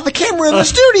don't have a camera in the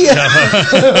studio.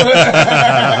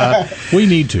 We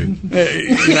need to.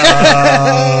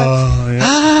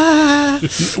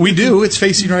 We do. It's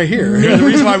facing right here. The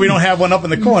reason why we don't have one up in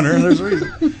the corner, there's a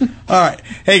reason. All right.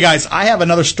 Hey, guys, I have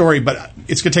another story, but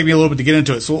it's going to take me a little bit to get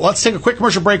into it. So let's take a quick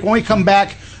commercial break. When we come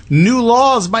back, new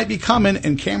laws might be coming,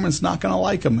 and Cameron's not going to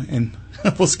like them. And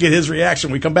we'll get his reaction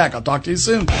when we come back. I'll talk to you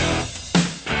soon.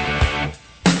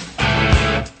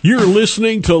 You're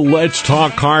listening to Let's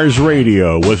Talk Cars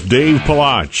Radio with Dave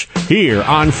Palach here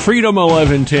on Freedom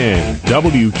 1110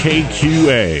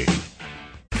 WKQA.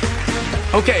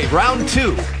 Okay, round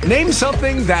two. Name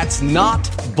something that's not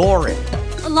boring.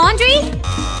 A laundry?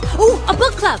 Ooh, a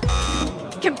book club.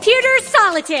 Computer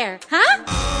solitaire, huh?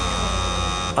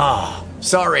 Ah,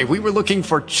 sorry, we were looking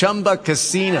for Chumba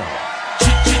Casino.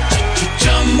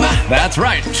 That's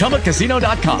right,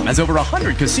 ChumbaCasino.com has over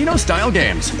 100 casino-style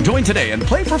games. Join today and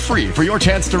play for free for your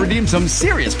chance to redeem some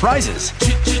serious prizes.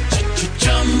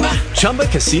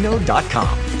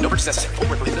 ChumbaCasino.com. No purchase necessary. Void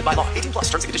where prohibited by law. 18+.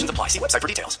 Terms and conditions apply. See website for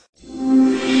details.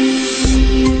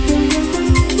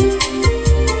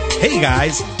 Hey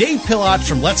guys, Dave Palach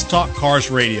from Let's Talk Cars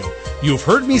Radio. You've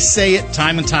heard me say it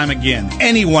time and time again.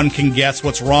 Anyone can guess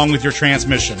what's wrong with your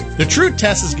transmission. The true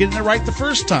test is getting it right the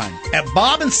first time. At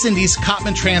Bob and Cindy's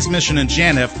Cottman Transmission in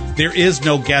Janiff, there is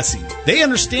no guessing. They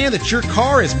understand that your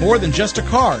car is more than just a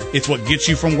car. It's what gets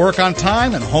you from work on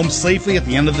time and home safely at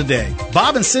the end of the day.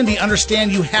 Bob and Cindy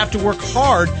understand you have to work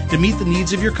hard to meet the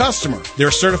needs of your customer. Their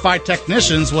certified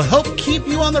technicians will help keep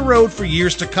you on the road for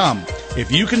years to come. If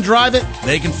you can drive it,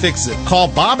 they can fix it. Call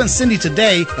Bob and Cindy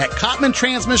today at Cottman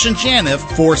Transmission Janiff,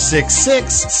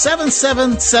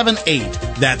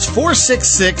 466-7778. That's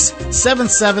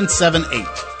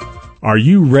 466-7778. Are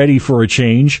you ready for a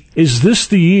change? Is this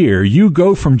the year you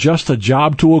go from just a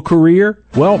job to a career?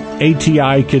 Well,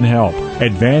 ATI can help.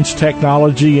 Advanced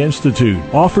Technology Institute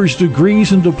offers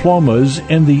degrees and diplomas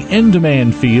in the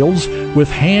in-demand fields with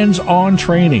hands-on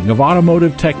training of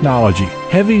automotive technology,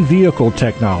 heavy vehicle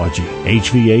technology,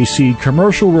 HVAC,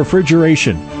 commercial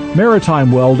refrigeration,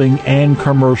 maritime welding, and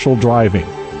commercial driving.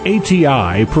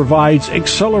 ATI provides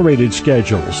accelerated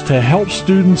schedules to help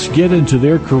students get into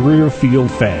their career field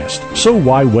fast. So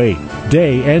why wait?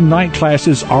 Day and night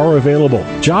classes are available.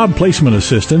 Job placement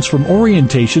assistance from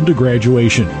orientation to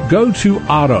graduation. Go to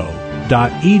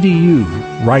auto.edu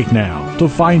right now to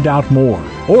find out more,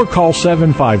 or call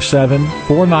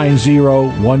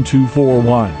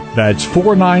 757-490-1241. That's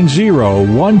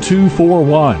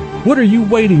 490-1241. What are you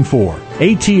waiting for?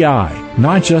 ATI,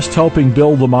 not just helping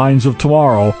build the minds of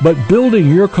tomorrow, but building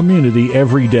your community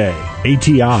every day.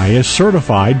 ATI is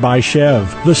certified by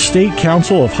SCHEV, the State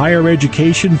Council of Higher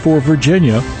Education for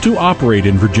Virginia, to operate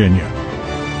in Virginia.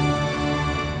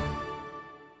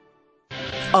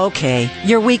 Okay,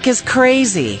 your week is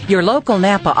crazy. Your local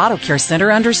Napa Auto Care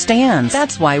Center understands.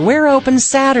 That's why we're open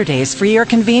Saturdays for your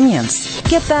convenience.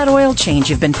 Get that oil change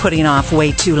you've been putting off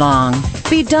way too long.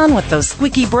 Be done with those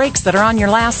squeaky brakes that are on your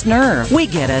last nerve. We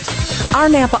get it. Our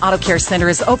Napa Auto Care Center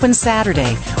is open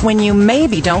Saturday when you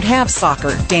maybe don't have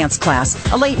soccer, dance class,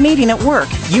 a late meeting at work,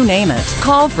 you name it.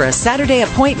 Call for a Saturday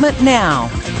appointment now.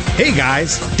 Hey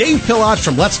guys, Dave Pillage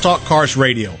from Let's Talk Cars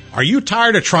Radio. Are you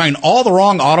tired of trying all the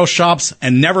wrong auto shops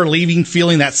and never leaving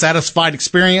feeling that satisfied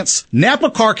experience?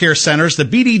 Napa Car Care Centers, the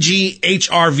BDG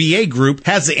HRVA group,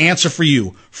 has the answer for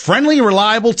you. Friendly,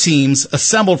 reliable teams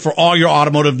assembled for all your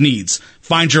automotive needs.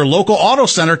 Find your local auto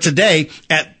center today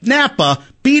at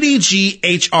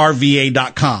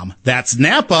NapaBDGHRVA.com. That's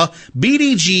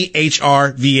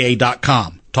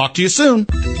NapaBDGHRVA.com. Talk to you soon.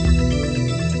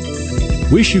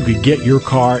 Wish you could get your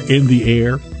car in the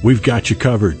air? We've got you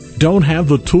covered. Don't have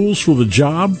the tools for the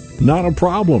job? Not a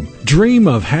problem. Dream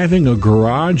of having a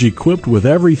garage equipped with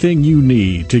everything you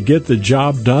need to get the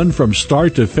job done from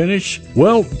start to finish?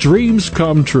 Well, dreams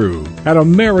come true. At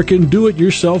American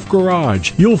Do-It-Yourself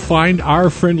Garage, you'll find our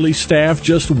friendly staff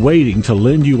just waiting to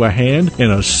lend you a hand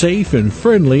in a safe and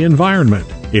friendly environment.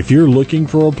 If you're looking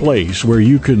for a place where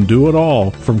you can do it all,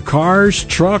 from cars,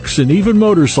 trucks, and even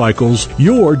motorcycles,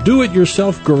 your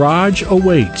Do-It-Yourself Garage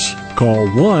awaits. Call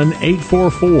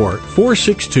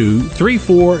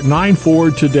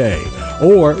 1-844-462-3494 today,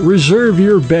 or reserve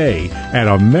your bay at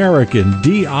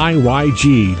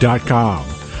AmericanDIYG.com.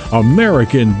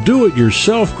 American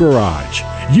Do-It-Yourself Garage.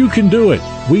 You can do it.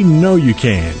 We know you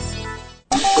can.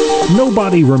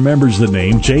 Nobody remembers the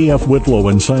name J.F.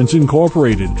 Whitlow & Sons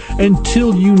Incorporated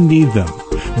until you need them.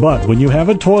 But when you have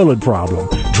a toilet problem,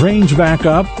 drains back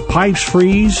up, pipes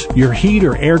freeze, your heat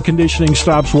or air conditioning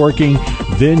stops working,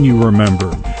 then you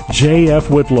remember J.F.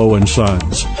 Whitlow &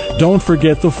 Sons. Don't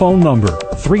forget the phone number,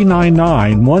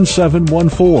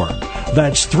 399-1714.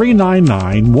 That's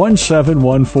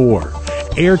 399-1714.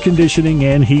 Air conditioning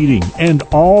and heating, and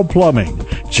all plumbing.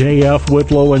 J.F.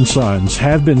 Whitlow & Sons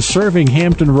have been serving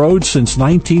Hampton Roads since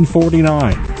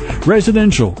 1949,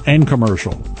 residential and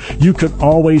commercial. You can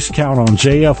always count on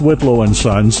J.F. Whitlow &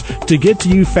 Sons to get to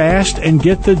you fast and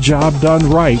get the job done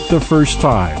right the first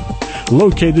time.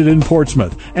 Located in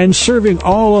Portsmouth and serving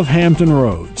all of Hampton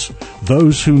Roads.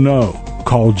 Those who know,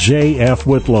 call J.F.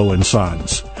 Whitlow &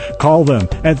 Sons. Call them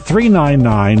at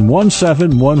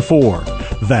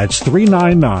 399-1714. That's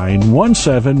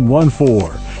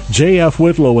 399-1714. J.F.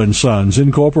 Whitlow & Sons,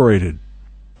 Incorporated.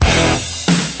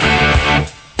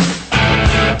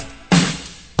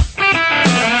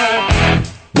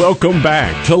 Welcome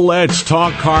back to Let's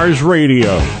Talk Cars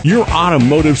Radio, your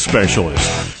automotive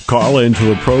specialist. Call into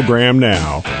the program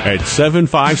now at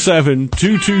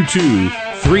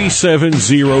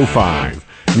 757-222-3705.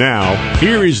 Now,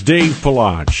 here is Dave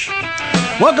Pillage.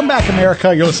 Welcome back,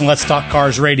 America. You're listening to Let's Talk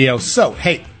Cars Radio. So,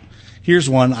 hey, here's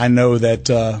one I know that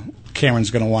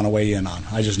Cameron's going to want to weigh in on.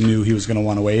 I just knew he was going to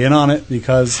want to weigh in on it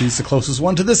because he's the closest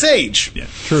one to this age. Yeah,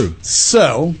 true.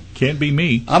 So, can't be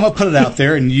me. I'm going to put it out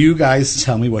there, and you guys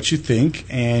tell me what you think.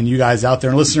 And you guys out there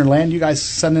in listener land, you guys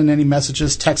send in any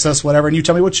messages, text us, whatever, and you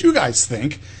tell me what you guys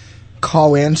think.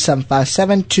 Call in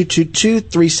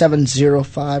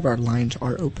 757-222-3705. Our lines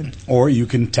are open. Or you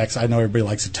can text. I know everybody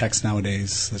likes to text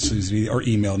nowadays. That seems to be, or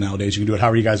email nowadays. You can do it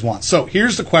however you guys want. So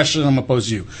here's the question I'm going to pose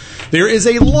to you. There is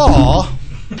a law,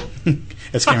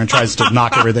 as Karen tries to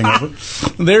knock everything over.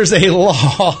 There's a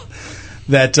law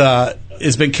that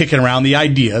has been kicking around. The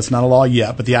idea, it's not a law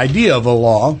yet, but the idea of a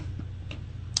law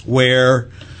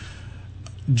where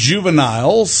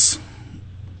juveniles'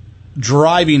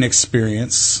 driving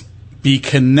experience be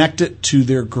connected to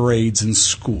their grades in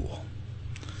school.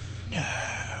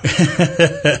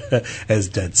 As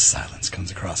dead silence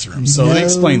comes across the room. So let me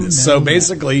explain this. So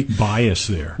basically, bias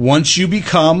there. Once you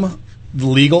become the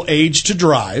legal age to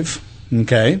drive,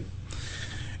 okay,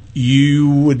 you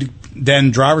would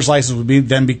then driver's license would be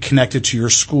connected to your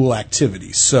school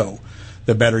activities. So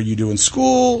the better you do in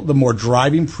school, the more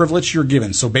driving privilege you're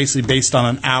given. So basically based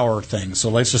on an hour thing. So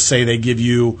let's just say they give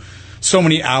you so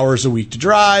many hours a week to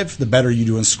drive. The better you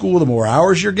do in school, the more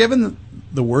hours you're given.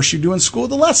 The worse you do in school,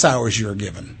 the less hours you're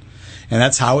given. And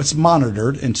that's how it's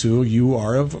monitored until you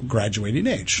are of graduating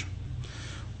age.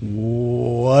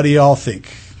 What do y'all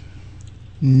think?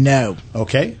 No.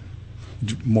 Okay.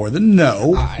 More than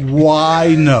no.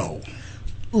 Why no?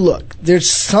 Look,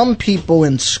 there's some people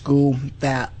in school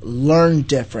that learn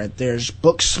different. There's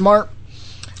book smart.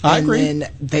 I agree. And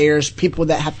then there's people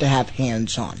that have to have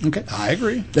hands-on. Okay, I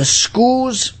agree. The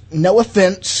schools, no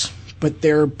offense, but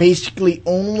they're basically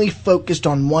only focused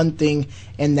on one thing,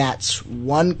 and that's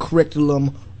one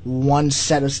curriculum, one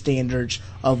set of standards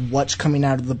of what's coming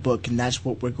out of the book, and that's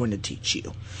what we're going to teach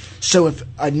you. So if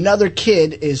another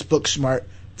kid is book smart,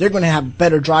 they're going to have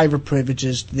better driver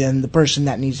privileges than the person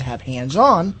that needs to have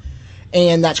hands-on,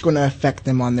 and that's going to affect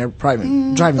them on their private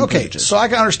driving privileges. So I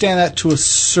can understand that to a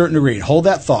certain degree. Hold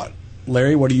that thought.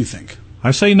 Larry, what do you think? I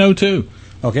say no, too.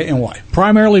 Okay, and why?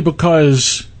 Primarily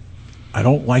because I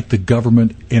don't like the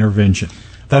government intervention.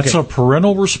 That's a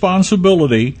parental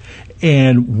responsibility,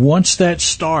 and once that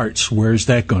starts, where's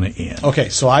that going to end? Okay,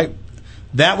 so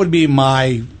that would be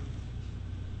my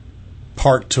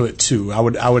part to it too. I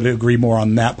would agree more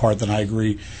on that part than I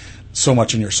agree so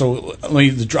much in yours. So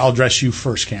I'll address you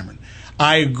first, Cameron.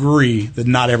 I agree that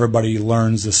not everybody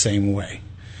learns the same way,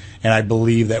 and I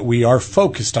believe that we are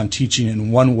focused on teaching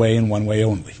in one way and one way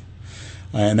only,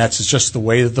 and that's just the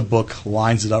way that the book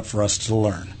lines it up for us to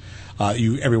learn.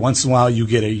 Every once in a while, you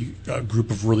get a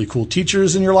group of really cool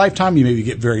teachers in your lifetime. You maybe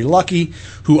get very lucky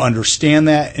who understand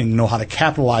that and know how to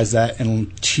capitalize that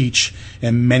and teach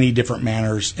in many different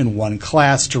manners in one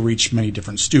class to reach many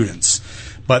different students.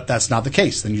 But that's not the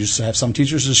case. Then you just have some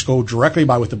teachers just go directly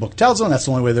by what the book tells them. That's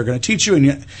the only way they're going to teach you.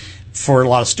 And for a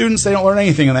lot of students, they don't learn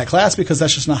anything in that class because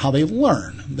that's just not how they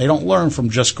learn. They don't learn from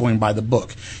just going by the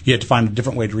book. You have to find a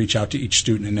different way to reach out to each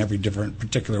student in every different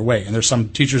particular way. And there's some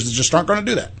teachers that just aren't going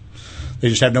to do that. They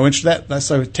just have no interest in that.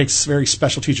 That's why it takes a very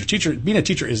special teacher. Being a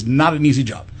teacher is not an easy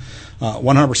job.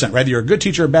 100%. Whether you're a good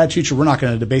teacher or a bad teacher, we're not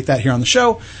going to debate that here on the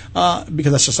show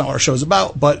because that's just not what our show is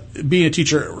about. But being a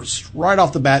teacher right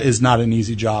off the bat is not an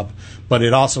easy job. But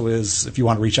it also is, if you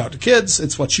want to reach out to kids,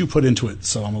 it's what you put into it.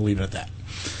 So I'm going to leave it at that.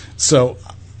 So,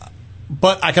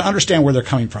 but I can understand where they're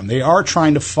coming from. They are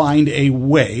trying to find a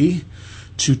way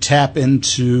to tap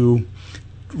into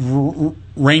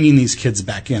reining these kids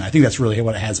back in. I think that's really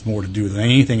what it has more to do than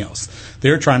anything else.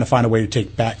 They're trying to find a way to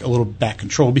take back a little back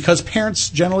control because parents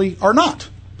generally are not.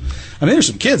 I mean, there's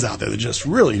some kids out there that just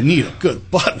really need a good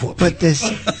butt whooping.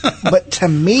 But to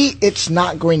me, it's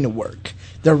not going to work.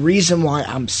 The reason why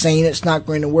I'm saying it's not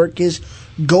going to work is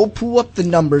go pull up the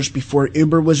numbers before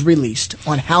Uber was released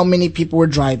on how many people were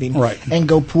driving, right, and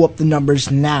go pull up the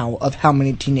numbers now of how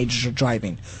many teenagers are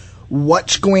driving.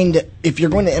 If you're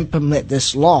going to implement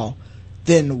this law,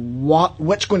 then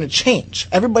what's going to change?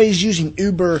 Everybody's using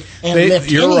Uber and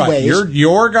Lyft anyways. Right.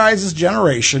 Your guys'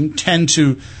 generation tend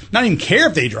to not even care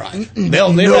if they drive.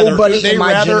 Nobody in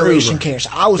my generation Uber. cares.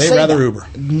 I will say rather that. Uber.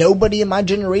 Nobody in my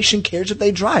generation cares if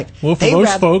they drive. Well, for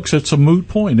those folks, it's a moot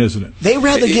point, isn't it? They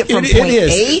rather get from point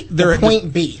A to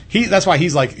point B. That's why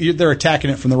he's like, they're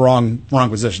attacking it from the wrong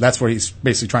position. That's what he's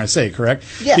basically trying to say, correct?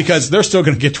 Yes. Because they're still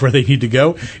going to get to where they need to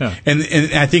go. Yeah. And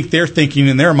I think they're thinking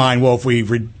in their mind, well, if we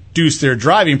reduce their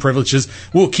driving privileges,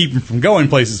 we'll keep them from going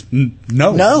places.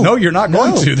 No, you're not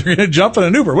going to. They're going to jump in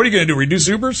an Uber. What are you going to do? Reduce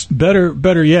Ubers?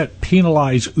 Better yet,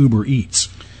 penalize Uber Eats.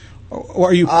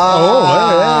 Or are you? Hey.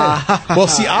 Well,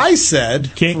 see, I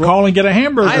said can't call and get a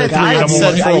hamburger. I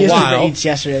said for a while. Uber Eats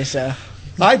yesterday, so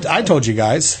I told you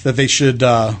guys that they should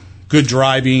good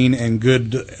driving and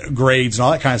good grades and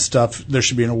all that kind of stuff. There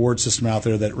should be an award system out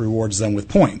there that rewards them with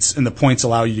points, and the points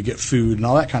allow you to get food and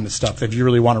all that kind of stuff. If you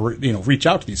really want to, reach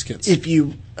out to these kids. If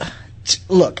you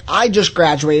look, I just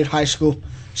graduated high school,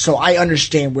 so I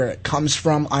understand where it comes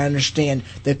from. I understand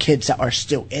the kids that are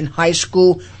still in high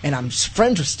school, and I'm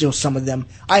friends with still some of them.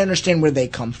 I understand where they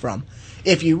come from.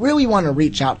 If you really want to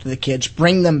reach out to the kids,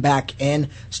 bring them back in.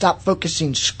 Stop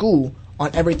focusing school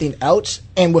on everything else,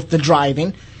 and with the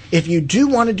driving. If you do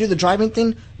want to do the driving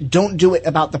thing, don't do it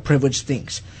about the privileged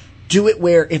things. do it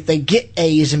where if they get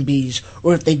A's and B's,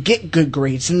 or if they get good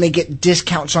grades, then they get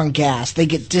discounts on gas, they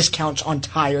get discounts on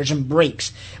tires and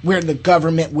brakes, where the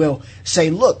government will say,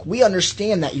 look, we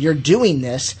understand that you're doing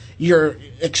this, you're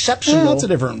exceptional. Yeah, that's a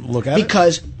different look at it.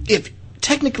 Because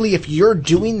if you're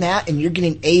doing that and you're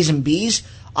getting A's and B's,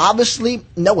 obviously,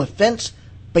 no offense,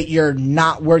 but you're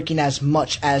not working as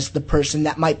much as the person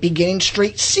that might be getting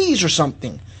straight C's or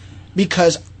something.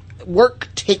 Because work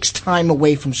takes time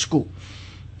away from school.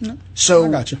 No, so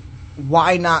I got you.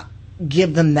 Why not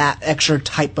give them that extra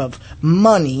type of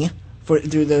money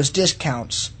through those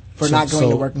discounts for not going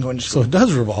to work and going to school? So it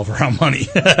does revolve around money.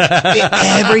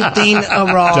 Everything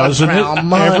revolves around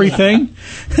money. Everything?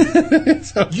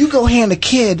 You go hand a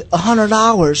kid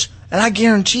 $100, and I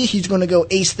guarantee he's going to go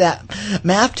ace that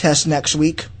math test next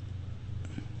week.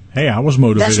 Hey, I was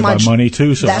motivated by money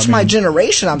too. So that's my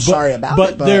generation. I'm sorry about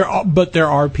it. But there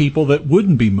are people that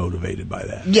wouldn't be motivated by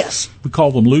that. Yes. We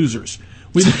call them losers.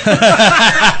 I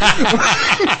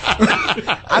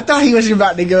thought he was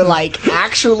about to go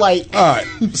actual. All right.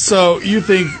 So you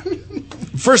think?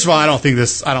 First of all, I don't think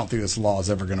this law is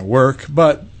ever going to work.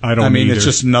 But I mean, it's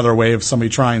just another way of somebody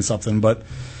trying something. But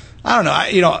I don't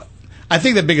know. I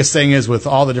think the biggest thing is with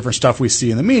all the different stuff we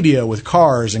see in the media with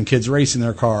cars and kids racing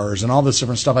their cars and all this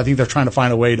different stuff, I think they're trying to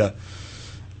find a way to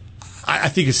 – I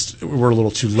think we're a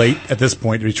little too late at this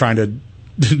point to be trying to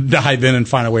dive in and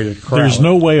find a way to corral There's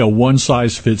no way a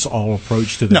one-size-fits-all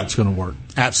approach to that's going to work.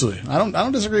 Absolutely. I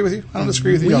don't disagree with you. I don't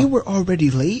disagree with you. We were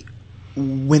already late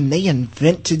when they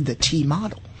invented the T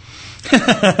model.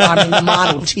 I mean, the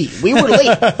Model T. We were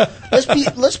late.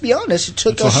 Let's be honest. It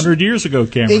took it's us 100 years ago,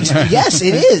 Cameron. Yes,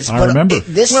 it is. I remember.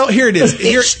 Here it is.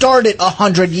 It started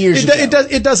 100 years ago.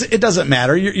 It doesn't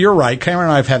matter. You're right. Cameron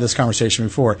and I have had this conversation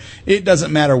before. It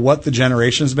doesn't matter what the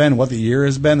generation's been, what the year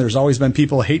has been. There's always been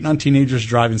people hating on teenagers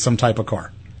driving some type of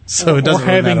car. So it doesn't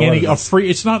really matter what it is.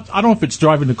 It's not. I don't know if it's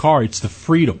driving the car. It's the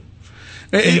freedom.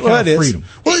 It is. Freedom.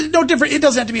 Well, no different. It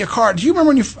doesn't have to be a car. Do you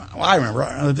remember when I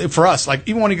remember for us,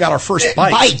 even when we got our first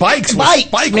bike was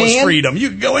freedom. You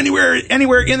could go anywhere in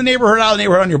the neighborhood, out of the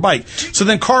neighborhood on your bike. So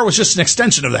then car was just an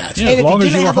extension of that. Yeah, as long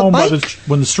as you were home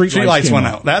when the street lights went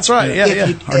out. That's right.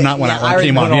 Yeah. Or not went out. When it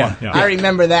came on. Yeah. I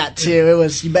remember that too. It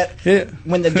was, you bet,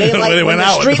 when the daylight, when they went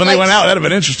out, that'd have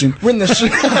been interesting. When the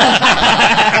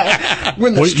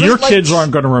your kids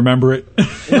aren't going to remember it.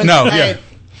 No. Yeah.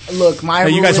 Look,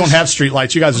 you guys won't have street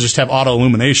lights. You guys will just have auto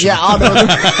illumination. Yeah, auto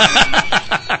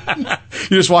illumination.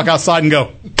 You just walk outside and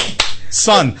go,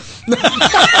 sun.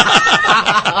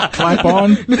 Clap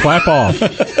on, clap off.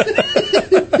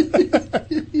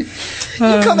 You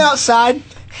come outside.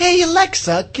 Hey,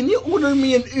 Alexa, can you order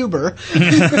me an Uber?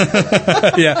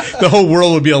 Yeah, the whole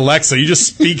world would be Alexa. You just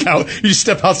speak out. You just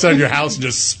step outside your house and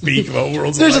just speak. The whole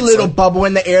world's There's Alexa. A little bubble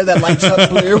in the air that lights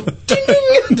up blue. Ding,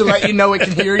 ding, to let you know it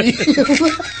can hear you.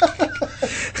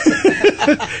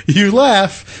 You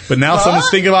laugh, but now someone's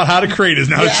thinking about how to create it.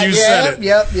 Now that you said it.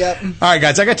 Yep. All right,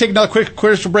 guys, I got to take another quick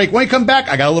commercial break. When we come back,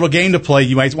 I got a little game to play.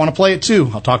 You might want to play it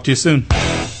too. I'll talk to you soon.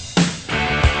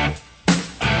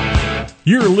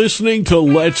 You're listening to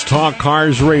Let's Talk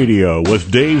Cars Radio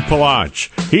with Dave Palach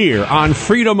here on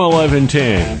Freedom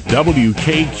 1110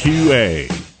 WKQA.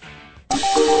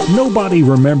 Nobody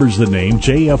remembers the name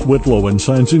J.F. Whitlow and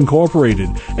Sons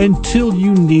Incorporated until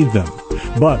you need them.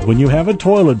 But when you have a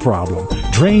toilet problem,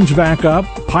 drains back up,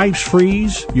 pipes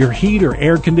freeze, your heat or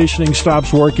air conditioning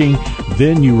stops working,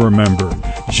 then you remember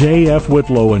J.F.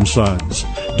 Whitlow and Sons.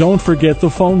 Don't forget the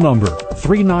phone number,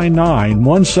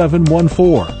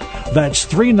 399-1714. That's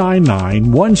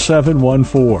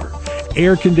 399-1714.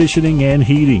 Air conditioning and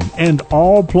heating and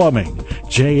all plumbing.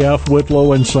 J.F.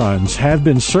 Whitlow and Sons have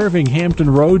been serving Hampton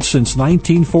Roads since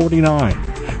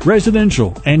 1949.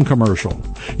 Residential and commercial.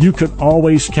 You can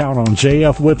always count on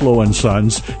J.F. Whitlow and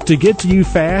Sons to get to you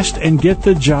fast and get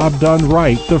the job done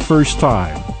right the first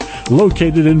time.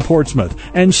 Located in Portsmouth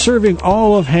and serving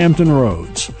all of Hampton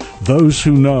Roads. Those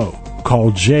who know,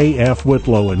 call J.F.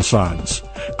 Whitlow and Sons.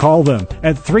 Call them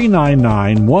at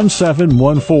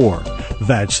 399-1714.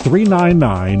 That's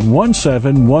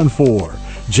 399-1714.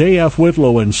 J.F.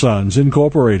 Whitlow and Sons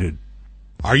Incorporated.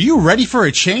 Are you ready for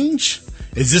a change?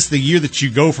 Is this the year that you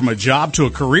go from a job to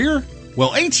a career? Well,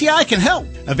 ATI can help.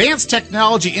 Advanced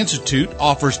Technology Institute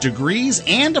offers degrees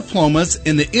and diplomas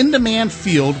in the in-demand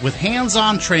field with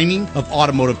hands-on training of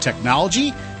automotive technology,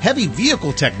 heavy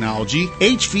vehicle technology,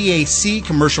 HVAC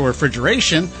commercial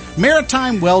refrigeration,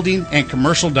 maritime welding, and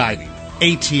commercial diving.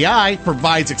 ATI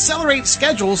provides accelerated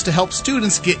schedules to help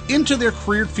students get into their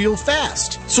career field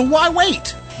fast. So why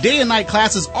wait? Day and night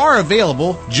classes are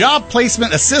available, job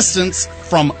placement assistance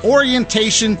from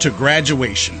orientation to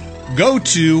graduation. Go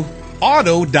to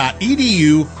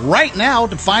napaauto.edu right now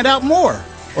to find out more.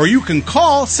 Or you can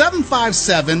call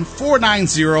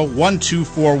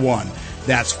 757-490-1241.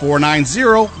 That's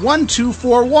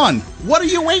 490-1241. What are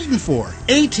you waiting for?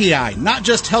 ATI, not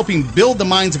just helping build the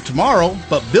minds of tomorrow,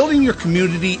 but building your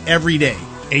community every day.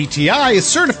 ATI is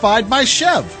certified by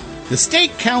Chev, the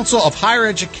State Council of Higher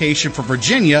Education for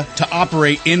Virginia, to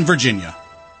operate in Virginia.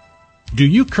 Do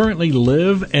you currently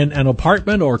live in an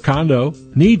apartment or condo?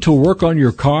 Need to work on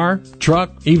your car,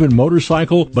 truck, even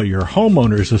motorcycle, but your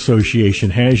homeowners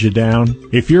association has you down?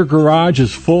 If your garage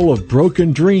is full of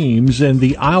broken dreams and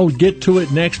the I'll get to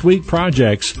it next week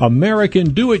projects,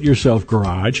 American Do-It-Yourself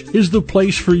Garage is the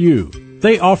place for you.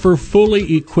 They offer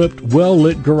fully equipped,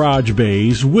 well-lit garage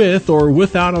bays with or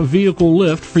without a vehicle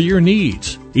lift for your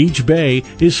needs. Each bay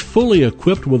is fully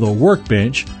equipped with a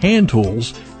workbench, hand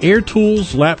tools, air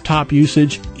tools, laptop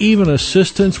usage, even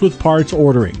assistance with parts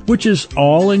ordering, which is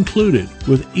all included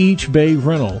with each bay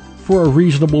rental for a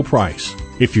reasonable price.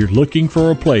 If you're looking for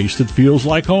a place that feels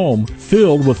like home,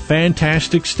 filled with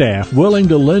fantastic staff willing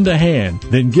to lend a hand,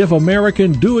 then give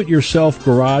American Do-It-Yourself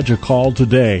Garage a call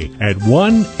today at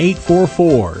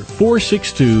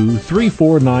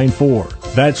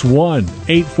 1-844-462-3494. That's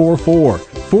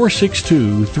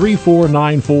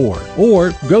 1-844-462-3494.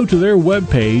 Or go to their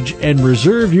webpage and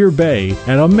reserve your bay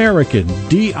at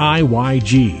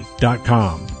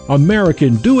AmericanDIYG.com.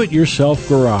 American Do-It-Yourself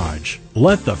Garage.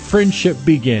 Let the friendship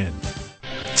begin.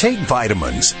 Take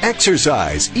vitamins,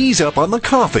 exercise, ease up on the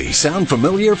coffee. Sound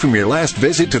familiar from your last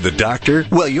visit to the doctor?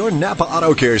 Well, your Napa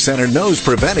Auto Care Center knows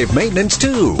preventive maintenance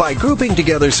too. By grouping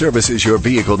together services your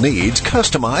vehicle needs,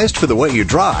 customized for the way you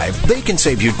drive, they can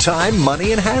save you time,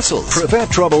 money, and hassles. Prevent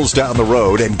troubles down the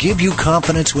road and give you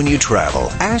confidence when you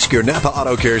travel. Ask your Napa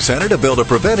Auto Care Center to build a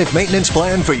preventive maintenance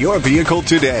plan for your vehicle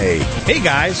today. Hey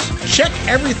guys, check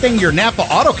everything your Napa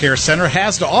Auto Care Center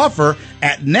has to offer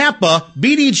at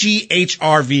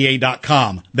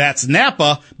NapaBDGHRVA.com. That's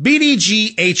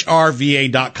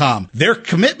NapaBDGHRVA.com. Their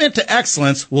commitment to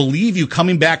excellence will leave you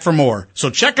coming back for more. So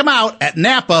check them out at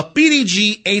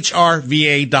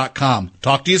NapaBDGHRVA.com.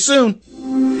 Talk to you soon.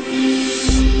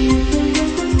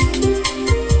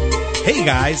 Hey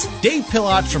guys, Dave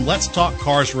Pillot from Let's Talk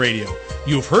Cars Radio.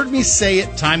 You've heard me say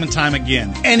it time and time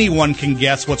again. Anyone can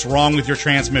guess what's wrong with your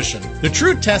transmission. The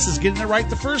true test is getting it right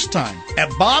the first time.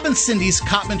 At Bob and Cindy's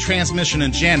Cotman Transmission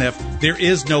in Janif, there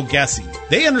is no guessing.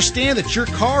 They understand that your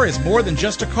car is more than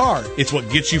just a car. It's what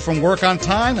gets you from work on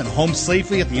time and home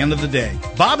safely at the end of the day.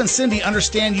 Bob and Cindy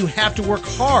understand you have to work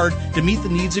hard to meet the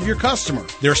needs of your customer.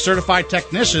 Their certified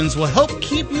technicians will help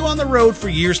keep you on the road for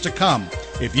years to come.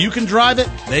 If you can drive it,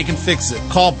 they can fix it.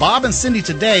 Call Bob and Cindy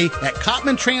today at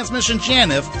Cotman Transmission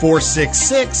Janif,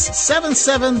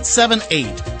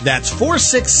 466-7778. That's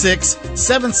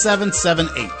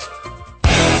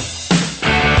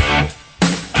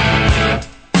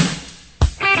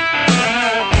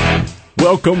 466-7778.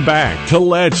 Welcome back to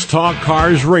Let's Talk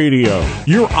Cars Radio,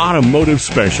 your automotive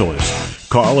specialist.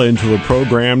 Call into the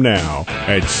program now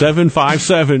at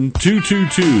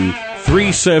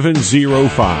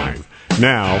 757-222-3705.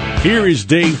 Now, here is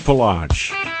Dave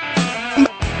Palach.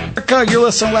 You're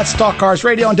listening to Let's Talk Cars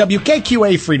Radio on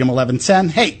WKQA Freedom 1110.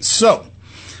 Hey, so,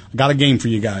 I got a game for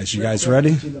you guys. You guys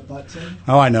ready?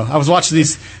 Oh, I know. I was watching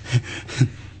these.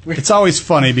 It's always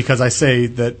funny because I say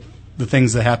that the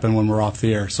things that happen when we're off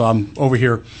the air. So I'm over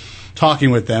here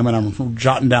talking with them, and I'm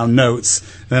jotting down notes.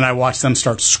 And then I watch them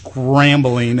start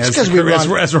scrambling as we're rolling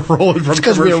from commercials. It's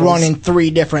because we're running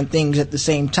three different things at the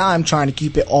same time, trying to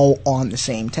keep it all on the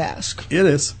same task. It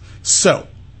is. So,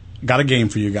 got a game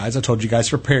for you guys. I told you guys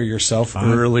to prepare yourself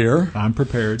earlier. I'm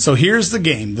prepared. So here's the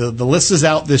game. The list is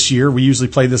out this year. We usually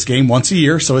play this game once a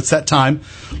year, so it's that time.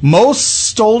 Most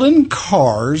stolen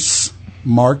cars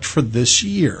marked for this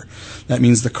year. That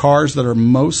means the cars that are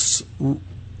most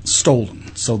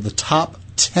stolen. So the top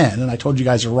 10, and I told you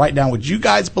guys to write down what you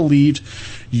guys believed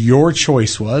your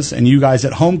choice was, and you guys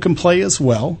at home can play as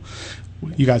well.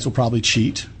 You guys will probably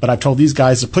cheat, but I've told these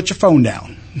guys to put your phone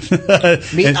down.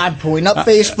 I'm pulling up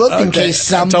Facebook in case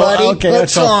somebody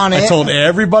puts on it. I told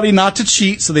everybody not to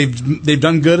cheat, so they've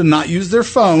done good and not use their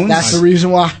phones. That's the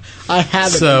reason why I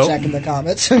haven't been checking the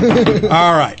comments.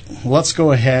 All right, let's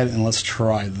go ahead and let's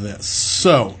try this.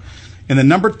 So, in the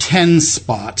number 10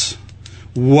 spot,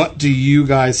 what do you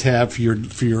guys have for your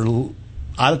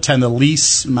out of 10, the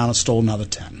least amount of stolen out of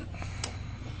 10?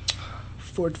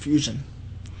 Ford Fusion.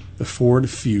 The Ford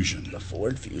Fusion. The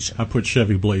Ford Fusion. I put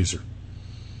Chevy Blazer.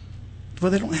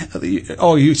 Well, they don't have.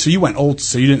 So you went old.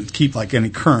 So you didn't keep like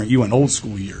any current. You went old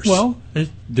school years. Well,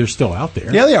 they're still out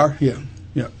there. Yeah, they are. Yeah.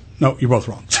 No, you're both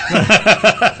wrong.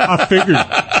 I figured.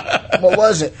 What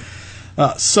was it?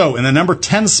 So in the number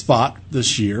 10 spot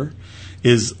this year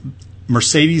is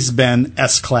Mercedes-Benz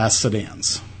S-Class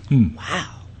sedans.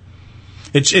 Wow.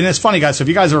 And it's funny, guys. So if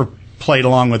you guys ever played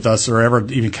along with us or ever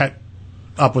even kept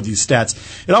up with these stats,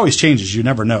 it always changes. You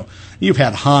never know. You've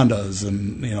had Hondas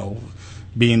and,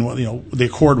 the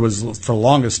Accord was for the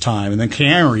longest time, and then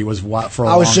Camry was for the longest time.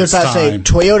 I was just about to say,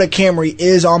 Toyota Camry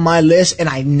is on my list, and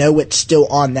I know it's still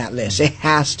on that list. It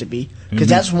has to be, because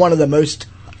that's one of the most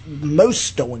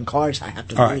stolen cars, I have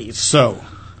to believe. Right, so,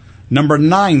 number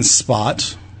 9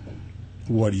 spot,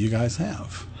 what do you guys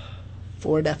have?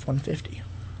 Ford F-150.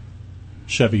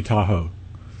 Chevy Tahoe.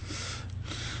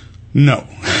 No.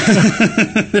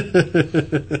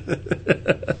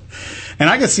 And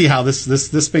I can see how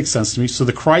this makes sense to me. So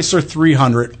the Chrysler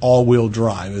 300 all-wheel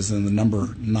drive is in the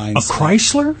number 9 A spot.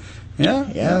 Chrysler? Yeah.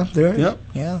 Yep.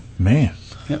 Yeah. Man.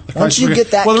 Yep. Once you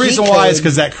get that well, the reason key why is code-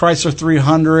 because that Chrysler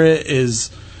 300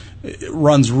 it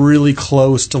runs really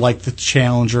close to like the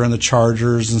Challenger and the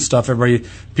Chargers and stuff.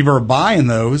 People are buying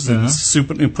those and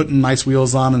putting nice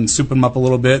wheels on and souping them up a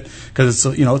little bit because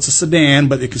it's a sedan,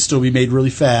 but it could still be made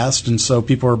really fast, and so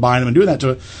people are buying them and doing that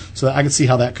to it. So I can see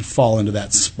how that could fall into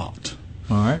that spot.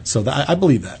 All right. So I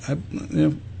believe that.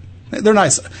 They're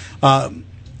nice.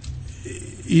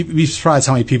 You'd be surprised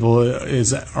how many people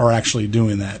are actually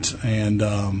doing that, and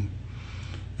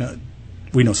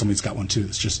we know somebody's got one too.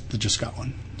 That just got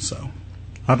one. So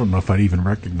I don't know if I'd even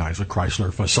recognize a Chrysler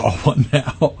if I saw one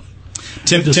now.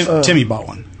 Timmy bought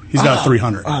one. He's got a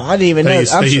 300. Oh, I didn't even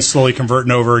know. He's slowly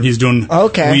converting over, and he's doing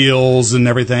wheels and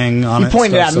everything on it. He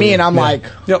pointed at me, and I'm like,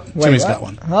 "Yep, Timmy's got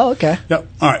one." Oh, okay. Yep.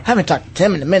 All right. I haven't talked to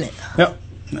Tim in a minute. Yep.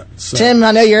 No, so. Tim,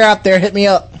 I know you're out there. Hit me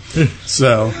up.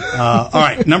 So, all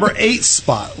right, number 8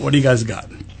 spot. What do you guys got?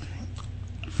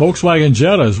 Volkswagen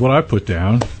Jetta is what I put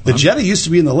down. The Jetta used to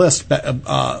be in the list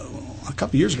a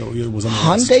couple years ago. It was on the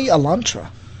Hyundai Elantra.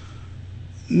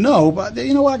 No, but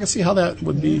you know what? I can see how that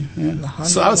would be. Yeah.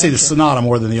 So I would say the Sonata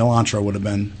more than the Elantra would have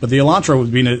been. But the Elantra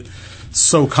would be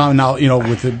so common now,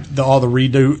 with all the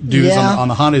redos on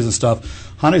the Hondas and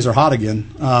stuff. Hondas are hot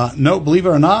again. No, believe it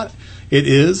or not, it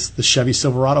is the Chevy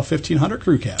Silverado 1500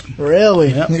 Crew Cab. Really?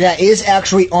 Yep. That is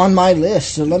actually on my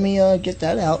list. So let me get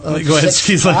that out. Let me go ahead.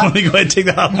 Let me go ahead and take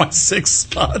that out of my 6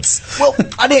 spots. Well,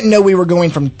 I didn't know we were going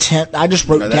from 10. I just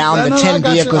wrote down the 10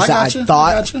 vehicles that I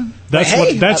thought.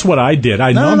 That's what I did.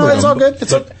 I numbered them. It's all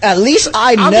good. At least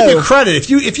I know. I'll give you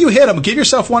credit. If you hit them, give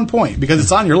yourself 1 point because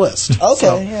it's on your list. Okay,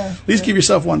 so yeah. At least give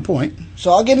yourself 1 point.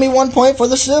 So I'll give me 1 point for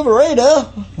the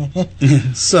Silverado.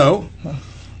 So.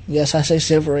 Yes, I say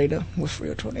Silverado with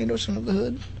rear tornadoes under the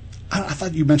hood. I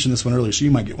thought you mentioned this one earlier, so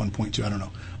you might get 1 point too. I don't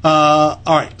know. All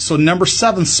right, so number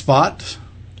 7 spot.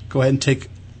 Go ahead and take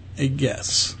a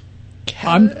guess.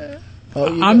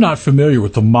 I'm not familiar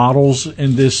with the models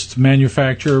in this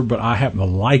manufacturer, but I happen to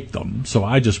like them, so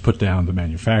I just put down the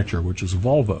manufacturer, which is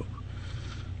Volvo.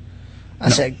 I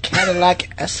said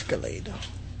Cadillac Escalade.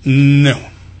 No.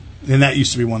 And that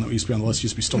used to be one that used to be on the list.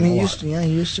 Used to be stolen a lot. It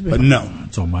used to be. But no.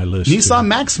 It's on my list. Nissan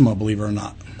Maxima, believe it or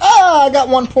not. Oh, I got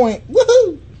 1 point.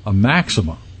 Woohoo! A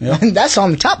Maxima. Yep. That's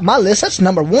on the top of my list. That's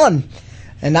number 1.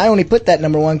 And I only put that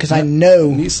number 1 because I know.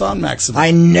 Nissan Maxima. I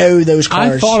know those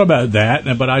cars. I thought about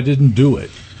that, but I didn't do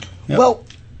it. Yep. Well,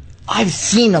 I've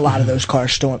seen a lot of those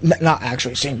cars stolen. Not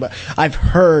actually seen, but I've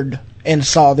heard and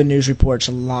saw the news reports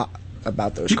a lot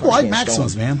about those People cars. People like Maximas,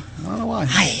 stolen. man. I don't know why. I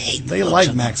hate They like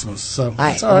Maximas. So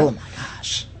it's all right. Oh, my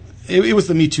gosh. It was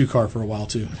the Me Too car for a while,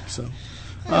 too. So,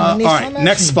 all right,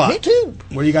 next spot. Me too.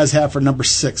 What do you guys have for number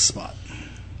 6 spot?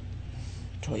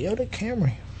 Toyota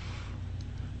Camry.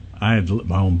 I had to let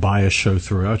my own bias show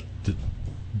through. The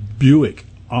Buick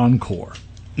Encore.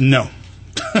 No.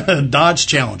 Dodge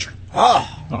Challenger.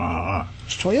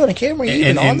 Is Toyota Camry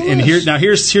even on the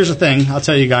list? Here's the thing. I'll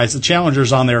tell you guys. The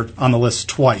Challenger's on the list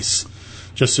twice,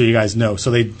 just so you guys know.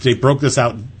 So they broke this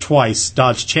out twice.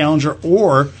 Dodge Challenger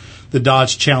or the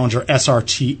Dodge Challenger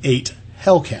SRT8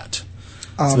 Hellcat.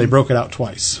 So they broke it out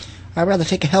twice. I'd rather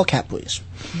take a Hellcat, please.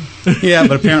 Yeah,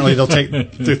 but apparently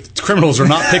the criminals are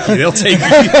not picky. They'll take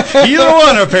either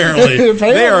one, apparently.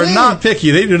 They are not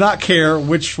picky. They do not care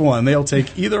which one. They'll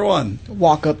take either one.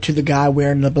 Walk up to the guy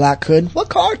wearing the black hood. What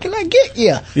car can I get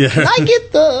you? Yeah. Can I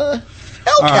get the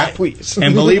Hellcat, please?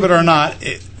 And believe it or not,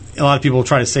 a lot of people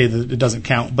try to say that it doesn't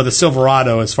count, but the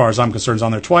Silverado, as far as I'm concerned, is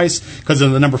on there twice, because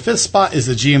in the number 5th spot is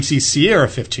the GMC Sierra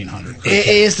 1500. It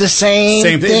is the same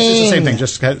thing. It's the same thing,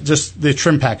 just the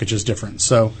trim package is different.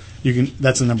 So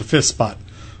that's the number 5th spot.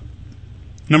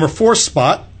 Number 4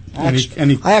 spot. I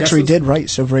actually did write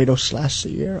Silverado /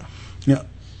 Sierra. Yeah.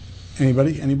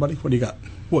 Anybody? What do you got?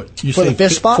 What? You For the say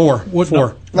fifth spot? Four. What?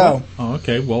 Four. No. Oh,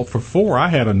 okay. Well, for 4, I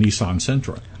had a Nissan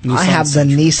Sentra. I have the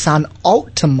Nissan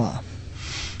Altima.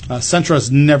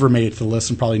 Sentra's never made it to the list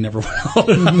and probably never will. How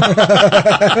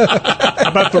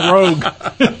about the Rogue?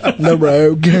 The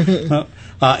Rogue.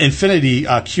 Infiniti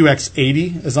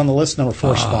QX80 is on the list, number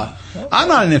 4 spot. I'm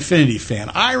not an Infiniti fan.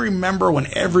 I remember when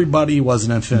everybody was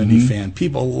an Infiniti fan.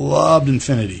 People loved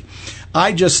Infiniti.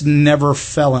 I just never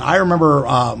fell in. I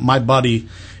remember my buddy,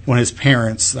 when his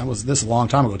parents, this a long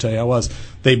time ago,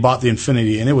 they bought the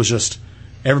Infiniti, and it was just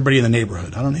everybody in the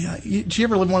neighborhood. I don't know. Did you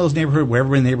ever live in one of those neighborhoods where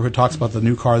everybody in the neighborhood talks about the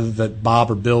new car that Bob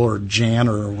or Bill or Jan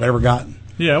or whatever got?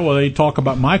 Yeah, well, they talk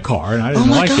about my car, and I didn't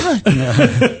like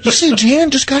it. You see,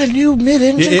 Jan just got a new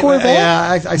mid-engine Corvette?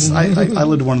 Yeah, I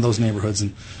lived in one of those neighborhoods.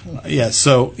 And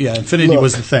Infiniti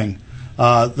was the thing.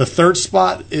 The third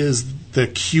spot is the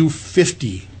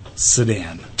Q50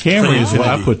 sedan. Camry is what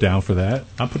I put down for that.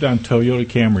 I put down Toyota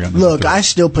Camry on the Look, I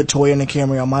still put Toyota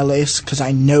Camry on my list because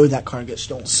I know that car gets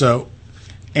stolen. So,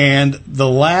 and the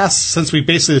last, since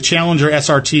the Challenger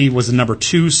SRT was the number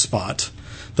 2 spot,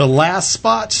 the last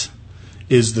spot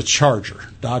is the Charger,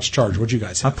 Dodge Charger. What'd you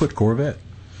guys have? I put Corvette.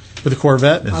 With the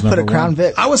Corvette? I put a Crown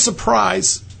Vic. I was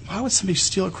surprised. Why would somebody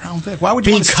steal a Crown Vic? Why would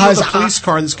you want to steal the police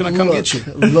car that's going to come get you?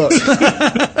 Look.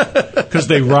 Because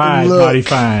they ride mighty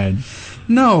fine.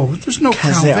 No, there's no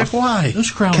Crown Vic. Why?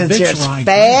 Those Crown Vics Vics are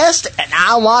fast, and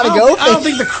I want to go. I don't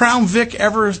think the Crown Vic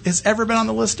has ever been on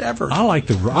the list ever. I like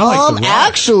the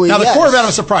actually, now yes. the Corvette,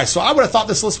 I'm surprised. So I would have thought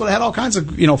this list would have had all kinds of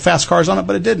fast cars on it,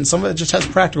 but it didn't. Some of it just has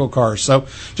practical cars. So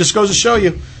just goes to show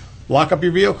you, lock up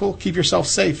your vehicle, keep yourself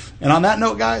safe. And on that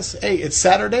note, guys, hey, it's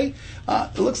Saturday.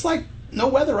 It looks like no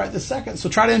weather right this second, so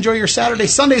try to enjoy your Saturday.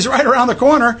 Sunday's right around the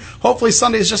corner. Hopefully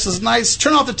Sunday's just as nice.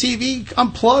 Turn off the TV,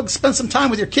 unplug, spend some time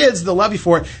with your kids. They'll love you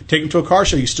for it. Take them to a car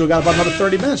show. You still got about another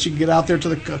 30 minutes. You can get out there to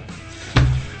the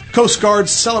Coast Guard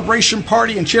celebration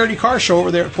party and charity car show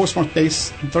over there at Postmark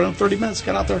Base. In 30 minutes,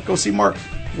 get out there, go see Mark.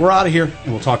 We're out of here,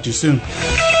 and we'll talk to you soon.